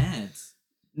on the head.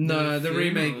 No, the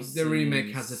funeral remake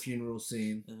scenes. has a funeral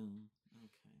scene. Oh,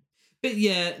 okay. But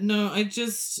yeah, no,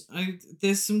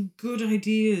 there's some good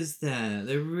ideas there.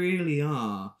 There really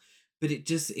are. But it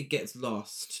gets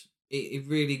lost. It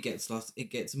really gets lost.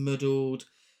 It gets muddled.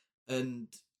 And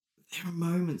there are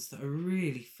moments that are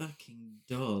really fucking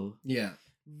dull. Yeah.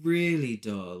 Really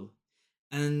dull.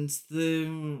 And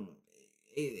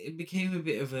it became a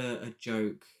bit of a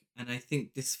joke. And I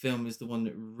think this film is the one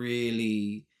that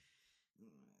really,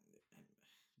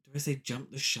 do I say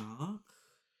jump the shark?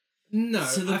 No,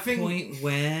 to the I think point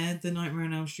where the Nightmare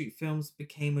on Elm Street films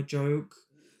became a joke.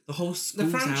 The whole the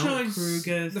schools out franchise,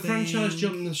 Kruger the thing. franchise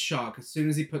jumped the shark as soon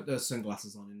as he put those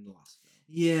sunglasses on in the last film.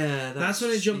 Yeah, That's when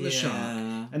it jumped the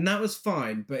shark, and that was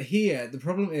fine. But here, the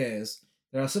problem is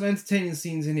there are some entertaining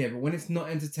scenes in here, but when it's not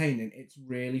entertaining, it's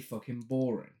really fucking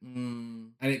boring,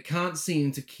 and it can't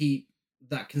seem to keep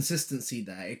that consistency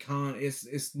there. It can't.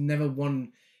 It's never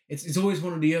one. It's always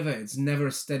one or the other. It's never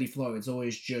a steady flow. It's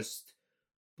always just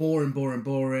boring, boring,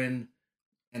 boring,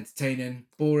 entertaining,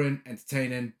 boring,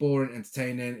 entertaining, boring,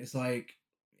 entertaining. It's like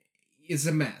it's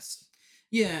a mess.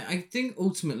 Yeah, I think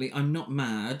ultimately I'm not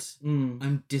mad.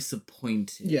 I'm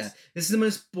disappointed. Yeah, this is the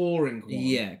most boring one.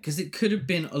 Yeah, because it could have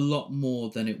been a lot more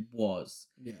than it was.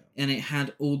 Yeah. And it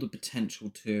had all the potential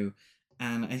to.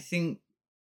 And I think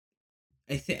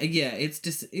yeah, it's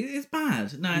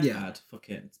bad. No, it's bad. Fuck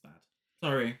it, it's bad.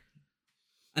 Sorry.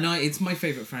 And it's my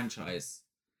favourite franchise.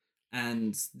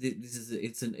 And this is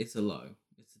it's a low.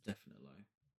 It's a definite low.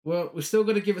 Well, we're still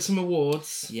going to give it some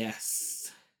awards.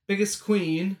 Yes. Biggest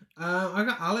queen, I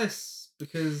got Alice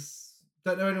because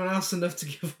don't know anyone else enough to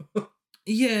give her.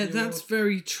 Yeah, that's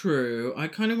very true. I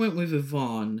kind of went with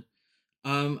Yvonne,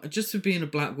 just for being a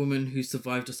black woman who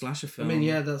survived a slasher film. I mean,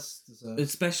 yeah, that's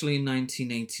especially in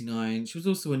 1989. She was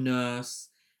also a nurse,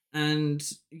 and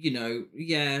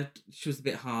yeah, she was a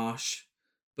bit harsh,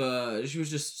 but she was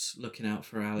just looking out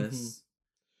for Alice. Mm-hmm.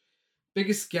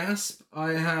 Biggest gasp,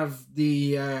 I have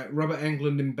the Robert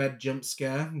Englund in bed jump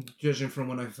scare, judging from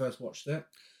when I first watched it.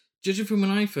 Judging from when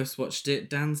I first watched it,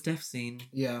 Dan's death scene.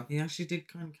 Yeah. He actually did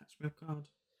kind of catch me off guard.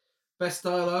 Best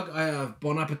dialogue, I have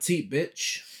Bon Appetit,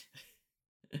 bitch.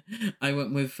 I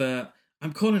went with,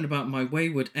 I'm calling about my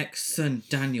wayward ex-son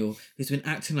Daniel, who's been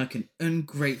acting like an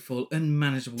ungrateful,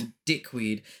 unmanageable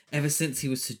dickweed ever since he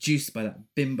was seduced by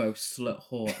that bimbo slut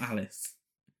whore Alice.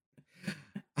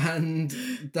 And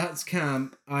that's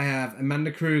camp. I have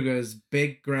Amanda Kruger's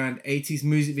big, grand 80s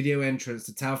music video entrance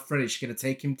to tell Freddy she's going to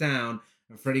take him down,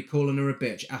 and Freddy calling her a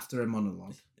bitch after a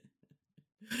monologue.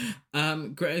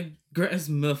 Greta's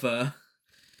mother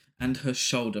and her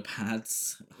shoulder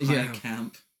pads. High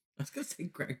camp. I was going to say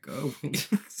Greta.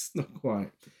 It's not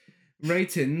quite.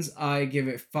 Ratings, I give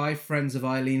it 5 Friends of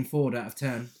Eileen Ford out of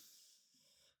 10.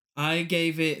 I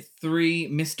gave it 3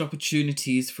 missed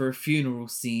opportunities for a funeral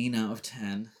scene out of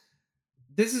 10.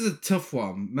 This is a tough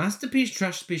one. Masterpiece,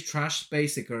 trash,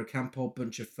 basic, or a camp old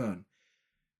bunch of fun.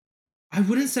 I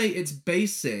wouldn't say it's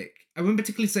basic. I wouldn't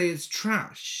particularly say it's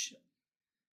trash.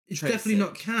 It's definitely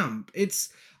not camp.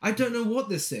 I don't know what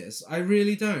this is. I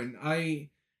really don't.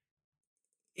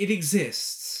 It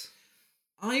exists.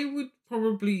 I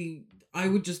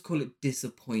would just call it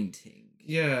disappointing.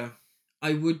 Yeah.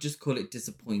 I would just call it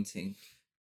disappointing,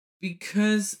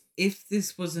 because if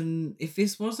this wasn't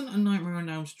a Nightmare on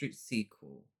Elm Street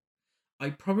sequel, I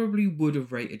probably would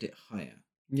have rated it higher.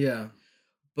 Yeah.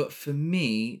 But for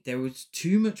me, there was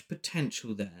too much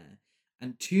potential there,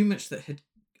 and too much that had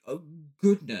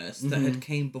goodness that had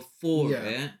came before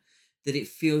it, that it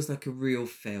feels like a real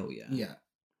failure. Yeah.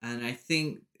 And I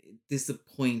think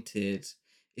disappointed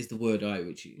is the word I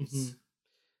would use. Mm-hmm.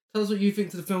 Tell us what you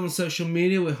think to the film on social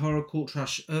media with Horror Cult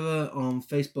Trash over on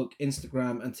Facebook,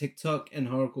 Instagram, and TikTok, and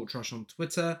Horror Cult Trash on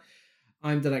Twitter.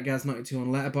 I'm Dead at Gaz92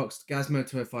 on Letterboxd,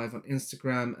 Gazmo205 on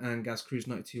Instagram, and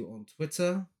GazCruise92 on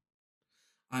Twitter.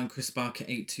 I'm Chris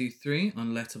Barker823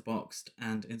 on Letterboxd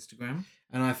and Instagram.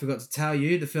 And I forgot to tell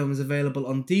you, the film is available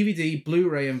on DVD,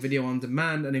 Blu-ray, and video on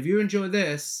demand. And if you enjoy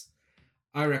this,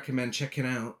 I recommend checking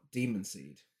out Demon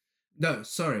Seed. No,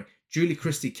 sorry, Julie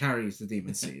Christie carries the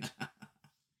Demon Seed.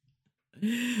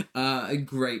 A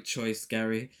great choice,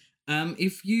 Gary.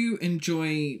 If you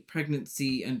enjoy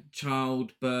pregnancy and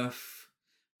childbirth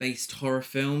based horror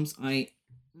films, I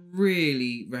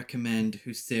really recommend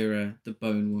Husira, the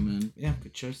Bone Woman. Yeah,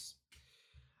 good choice.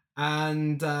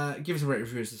 And give us a rate,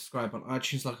 review, and subscribe on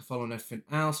iTunes, like a follow and everything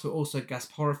else. We're also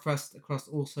Gasp Horror Fest across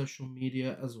all social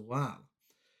media as well.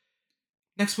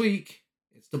 Next week,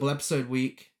 it's double episode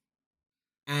week.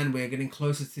 And we're getting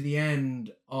closer to the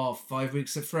end of 5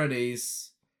 weeks at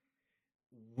Freddy's.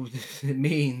 It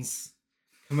means,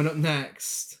 coming up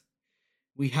next,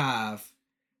 we have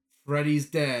Freddy's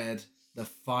Dead, the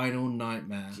Final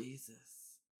Nightmare. Jesus.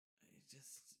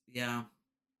 Yeah.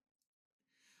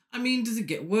 I mean, does it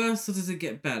get worse or does it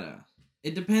get better?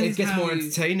 It depends. It gets more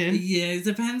entertaining. Yeah, it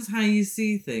depends how you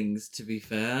see things, to be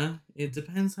fair. It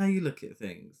depends how you look at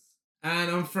things.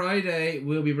 And on Friday,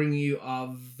 we'll be bringing you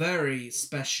our very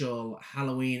special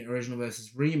Halloween original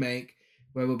versus remake,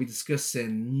 where we'll be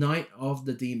discussing Night of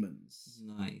the Demons.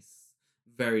 Nice.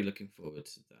 very looking forward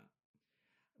to that.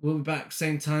 We'll be back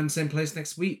same time, same place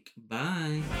next week.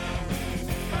 Bye.